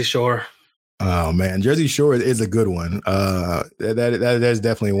 Jersey Shore. Oh man, Jersey Shore is a good one. There's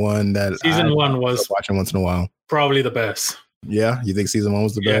definitely one that season 1 was watching once in a while. Probably the best. Yeah, you think season 1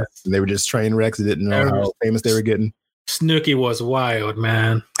 was the best? And they were just train wrecks. They didn't know how famous they were getting. Snooki was wild,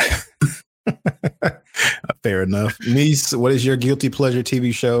 man. Fair enough. Niece, what is your guilty pleasure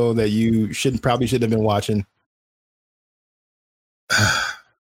TV show that you probably shouldn't have been watching?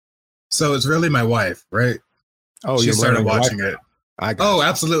 So it's really my wife, right? Oh, she started watching it.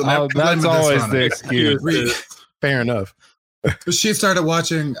 Absolutely. Oh, that's always the excuse. Fair enough. She started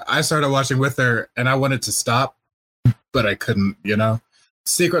watching. I started watching with her, and I wanted to stop, but I couldn't.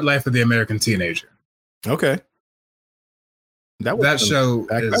 Secret Life of the American Teenager. Okay. That show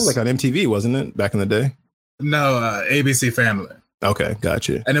that was like on MTV, wasn't it? Back in the day. No, ABC Family. Okay,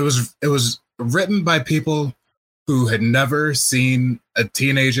 gotcha. And it was written by people who had never seen a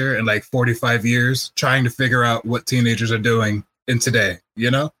teenager in like 45 years, trying to figure out what teenagers are doing in today.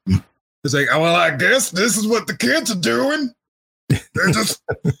 It's like, oh, well, I guess this is what the kids are doing. They're just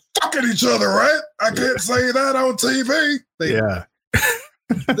fucking each other, right? I can't say that on TV. Yeah.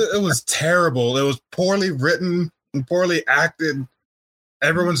 It was terrible. It was poorly written and poorly acted.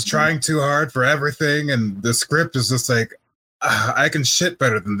 Everyone's trying too hard for everything, and the script is just like, I can shit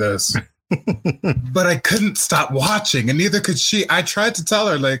better than this. But I couldn't stop watching, and neither could she. I tried to tell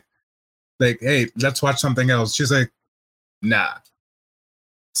her, like, hey, let's watch something else. She's like, nah.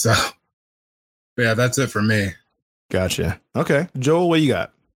 So, yeah, that's it for me. Gotcha. Okay, Joel, what you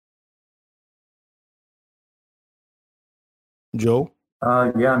got? Joel?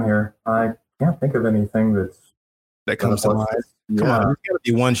 Yeah, I'm here. I can't think of anything that comes to mind. Come on, there's gotta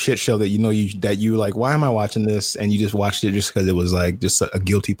be one shit show that you like. Why am I watching this? And you just watched it just because it was like just a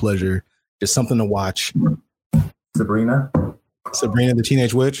guilty pleasure, just something to watch. Sabrina the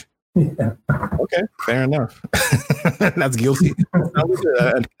Teenage Witch. Yeah. Okay, fair enough. That's guilty.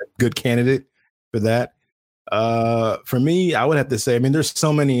 A good candidate for that. For me, I would have to say, I mean, there's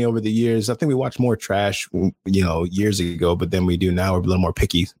so many over the years. I think we watched more trash, years ago, but then we do now. We're a little more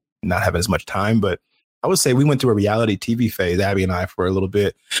picky not having as much time. But I would say we went through a reality TV phase, Abby and I, for a little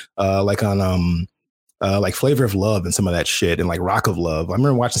bit, like on like Flavor of Love and some of that shit, and like Rock of Love. I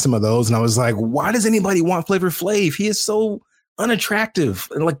remember watching some of those, and I was like, why does anybody want Flavor Flav? He is so unattractive.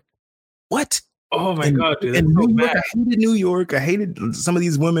 And like, what? Oh my God, dude. And So New York, bad. I hated New York. I hated some of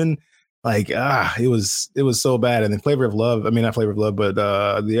these women. Like, it was so bad. And then Flavor of Love, I mean, not Flavor of Love, but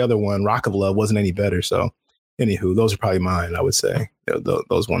the other one, Rock of Love, wasn't any better. So, anywho, those are probably mine, I would say.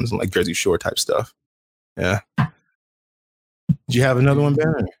 Those ones, like Jersey Shore type stuff. Yeah. Did you have another one,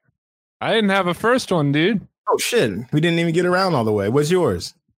 Ben? I didn't have a first one, dude. Oh, shit. We didn't even get around all the way. What's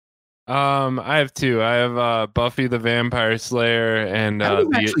yours? I have two. I have Buffy the Vampire Slayer and That was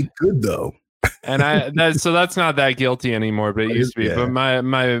actually good, though. and that's not that guilty anymore, but it used to be. Yeah. But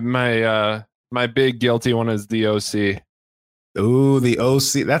my big guilty one is the OC. Ooh, the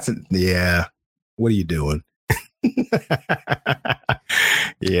OC. Yeah. What are you doing?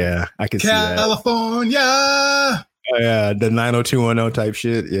 Yeah, I can see that. California. Oh, yeah, the 90210 type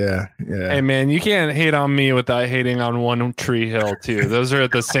shit. Yeah. Hey man, you can't hate on me without hating on One Tree Hill too. Those are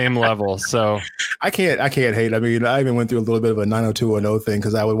at the same level. So I can't hate. I mean, I even went through a little bit of a 90210 thing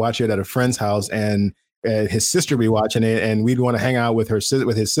because I would watch it at a friend's house, and his sister be watching it, and we'd want to hang out with his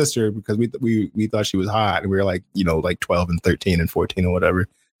sister because we thought she was hot, and we were like, like 12 and 13 and 14 or whatever.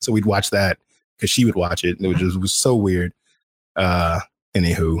 So we'd watch that because she would watch it, and it was so weird.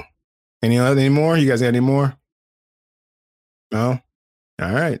 Anywho, any more? You guys got any more? No?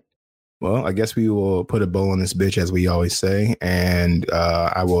 All right. Well, I guess we will put a bow on this bitch, as we always say. And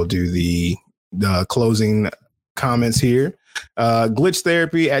I will do the closing comments here.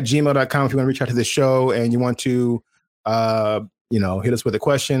 glitchtherapy@gmail.com if you want to reach out to the show and you want to, hit us with a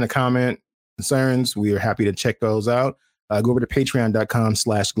question, a comment, concerns. We are happy to check those out. Go over to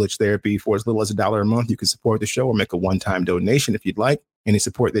patreon.com/glitchtherapy. For as little as $1 a month, you can support the show or make a one-time donation if you'd like. Any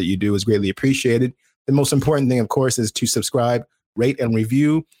support that you do is greatly appreciated. The most important thing, of course, is to subscribe, rate, and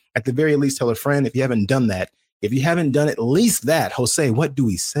review. At the very least, tell a friend if you haven't done that. If you haven't done at least that, Jose, what do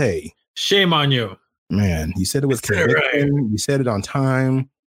we say? Shame on you. Man, you said it with That's right. conviction. You said it on time.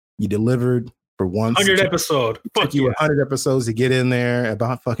 You delivered for once. 100 episode. It Fuck took you you. 100 episodes to get in there.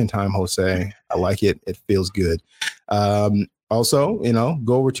 About fucking time, Jose. I like it. It feels good. Also,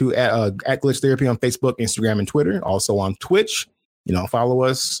 go over to at Glitch Therapy on Facebook, Instagram, and Twitter. Also on Twitch. Follow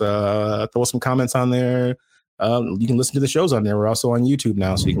us. Throw some comments on there. You can listen to the shows on there. We're also on YouTube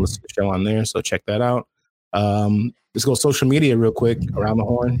now, so you can listen to the show on there. So check that out. Let's go social media real quick. Around the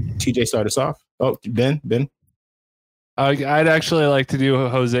horn. TJ, start us off. Oh, Ben. I'd actually like to do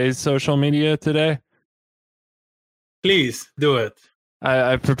Jose's social media today. Please do it.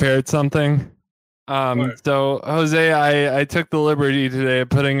 I prepared something. So Jose, I took the liberty today of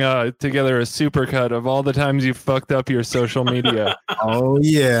putting together a supercut of all the times you fucked up your social media. Oh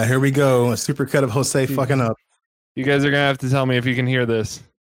yeah, here we go. A supercut of Jose fucking up. You guys are gonna have to tell me if you can hear this.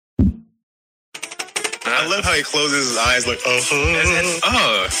 I love how he closes his eyes like,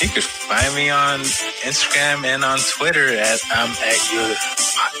 oh, you could find me on Instagram and on Twitter at your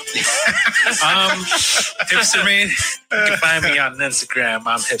HipsterMade. You can find me on Instagram.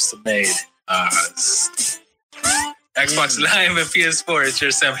 I'm HipsterMade. Xbox Live and PS4. It's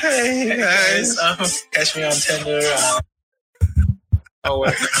your Sam. Hey guys, catch me on Tinder. I'm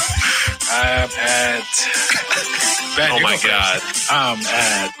at. Ben, Oh my God. I'm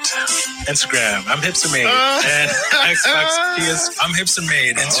at Instagram. I'm HipsterMade. And Xbox PS. I'm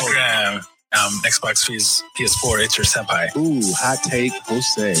HipsterMade. Instagram. Xbox PS4. It's your senpai. Ooh, hot take,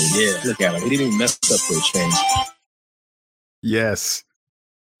 Jose. Yeah. Look at him. He didn't even mess up for a change. Yes.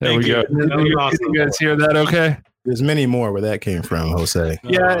 There we go. That was awesome. You guys hear that? Okay. There's many more where that came from, Jose.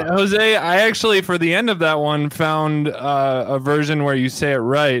 Yeah, Jose, I actually, for the end of that one, found a version where you say it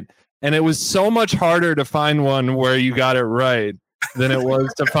right. And it was so much harder to find one where you got it right than it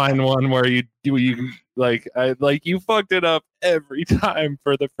was to find one where you fucked it up every time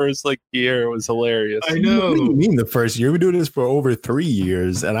for the first year. It was hilarious. I know. What do you mean the first year? We do this for over 3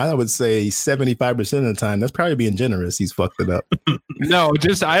 years, and I would say 75% of the time, that's probably being generous. He's fucked it up. No,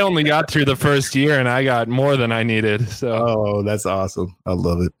 just I only got through the first year and I got more than I needed. So Oh, that's awesome. I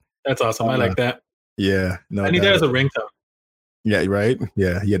love it. That's awesome. I like that. Yeah. No, I need that as a ringtone. Yeah, right?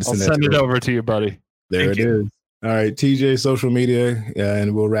 Yeah, you had to I'll send that send to it her. over to you, buddy. There Thank it you. is. All right, TJ, social media,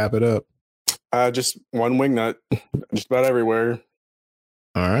 and we'll wrap it up. Just one wingnut, just about everywhere.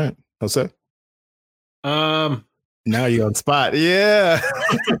 All right. Jose? Um, Now you're on spot. Yeah.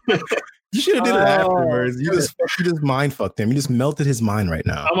 You should have did it afterwards. You just mind fucked him. You just melted his mind right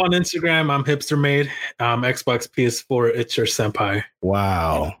now. I'm on Instagram. I'm HipsterMade. Xbox PS4. It's your senpai.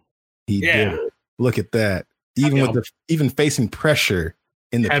 Wow. He Yeah. did it. Look at that. Even Yeah. even facing pressure,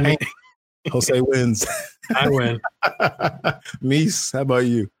 in the paint. Jose wins. I win. Mies, how about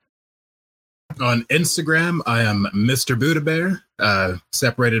you? On Instagram, I am Mr. Buddha Bear,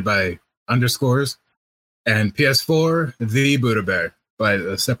 separated by underscores, and PS4, the Buddha Bear,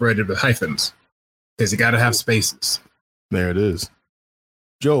 by separated with hyphens, because you got to have spaces. There it is.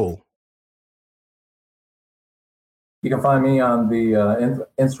 Joel. You can find me on the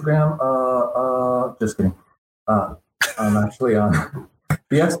Instagram. Just kidding. I'm actually on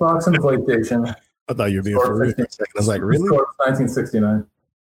the Xbox and the PlayStation. I thought you were being for real for a second. I was like, really? Scorp 1969.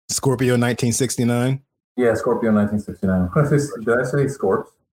 Scorpio 1969? Yeah, Scorpio 1969. Did I say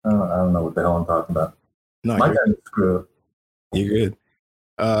Scorps? I don't know what the hell I'm talking about. No, My time screw up. you're good.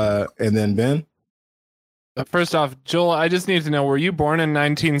 And then Ben? First off, Joel, I just need to know, were you born in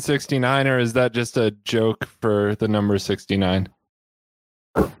 1969 or is that just a joke for the number 69?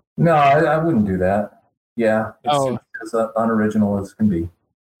 No, I wouldn't do that. Yeah, it's as unoriginal as can be.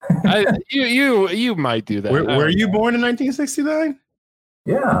 You might do that. Were you born in 1969?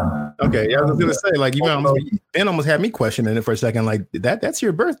 Yeah. Okay, yeah, I was gonna say, like, Ben almost had me questioning it for a second. Like, that's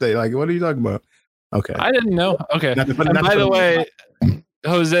your birthday. Like, what are you talking about? Okay, I didn't know. Okay. Not to put- And not to by the put- way,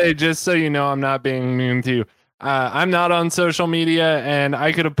 Jose, just so you know, I'm not being mean to you. I'm not on social media, and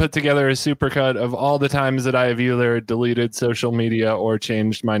I could have put together a supercut of all the times that I have either deleted social media or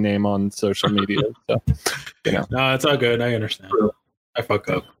changed my name on social media. So, you know, No, it's all good. I understand. I fuck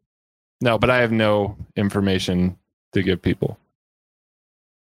up. no, but I have no information to give people.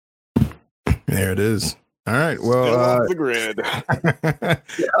 there it is. All right, well, Off the grid.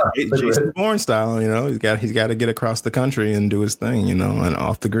 Jason Bourne style, you know, he's got to get across the country and do his thing, you know, and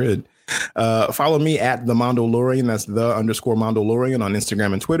off the grid. Follow me at the Mondolorian. That's the _Mondolorian on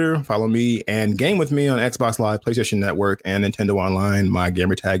Instagram and Twitter. Follow me and game with me on Xbox Live, PlayStation Network, and Nintendo Online. My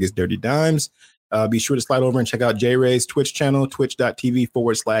gamer tag is Dirty Dimes. Be sure to slide over and check out J Ray's Twitch channel,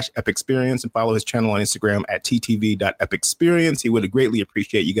 twitch.tv/EpicXperience, and follow his channel on Instagram at ttv.epicxperience. He would greatly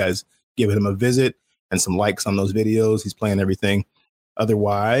appreciate you guys giving him a visit and some likes on those videos. He's playing everything.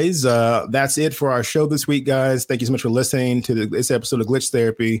 Otherwise, that's it for our show this week, guys. Thank you so much for listening to this episode of Glitch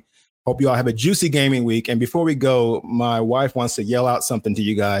Therapy. Hope you all have a juicy gaming week. And before we go, my wife wants to yell out something to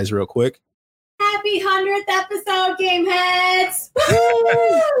you guys real quick. Happy 100th episode, Game Heads!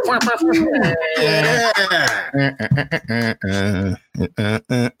 What happened to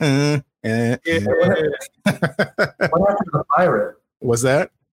the pirate? What's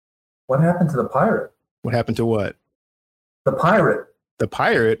that? What happened to the pirate? What happened to what? The pirate. The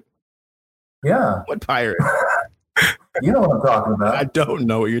pirate? Yeah. What pirate? You know what I'm talking about. I don't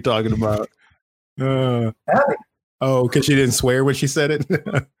know what you're talking about. Abby. Oh, because she didn't swear when she said it?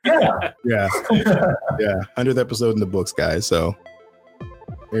 Yeah. Yeah. Yeah. 100th episode in the books, guys. So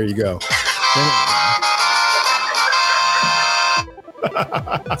there you go.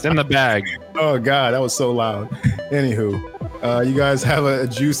 It's in the bag. Oh, God. That was so loud. Anywho, you guys have a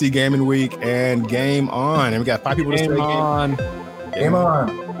juicy gaming week and game on. And we got 5 people to say Game on. Game on.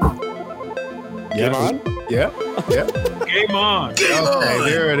 Yeah. Game on? Yeah. Yeah. Game on. Okay,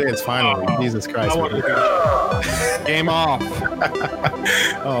 there it is. Finally. Jesus Christ. Game off.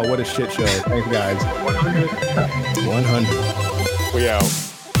 Oh, what a shit show. Thanks, guys. 100. We out.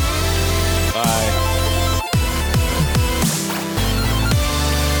 Bye.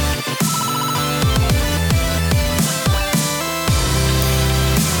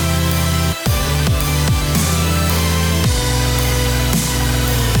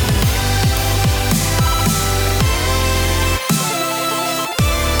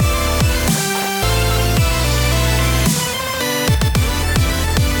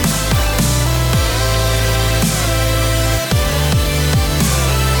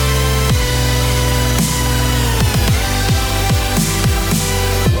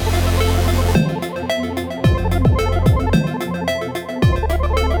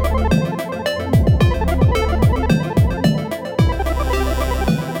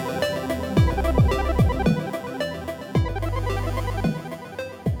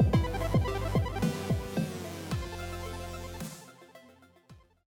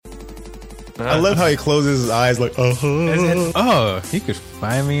 I love how he closes his eyes like, Oh, you could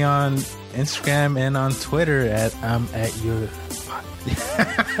find me on Instagram and on Twitter at your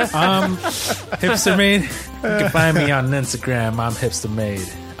HipsterMade. You can find me on Instagram. I'm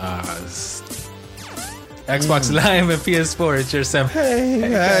HipsterMade. Xbox Live and PS4. It's your Sam. Hey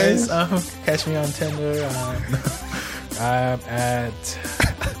guys. Catch me on Tinder. I'm at.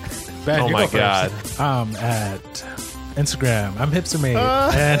 Oh my God. I'm at Instagram. I'm HipsterMade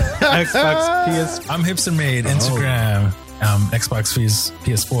and Xbox PS. I'm HipsterMade. Instagram. Xbox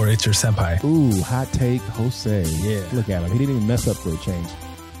PS4. It's your senpai. Ooh, hot take, Jose. Yeah. Look at him. He didn't even mess up for a change.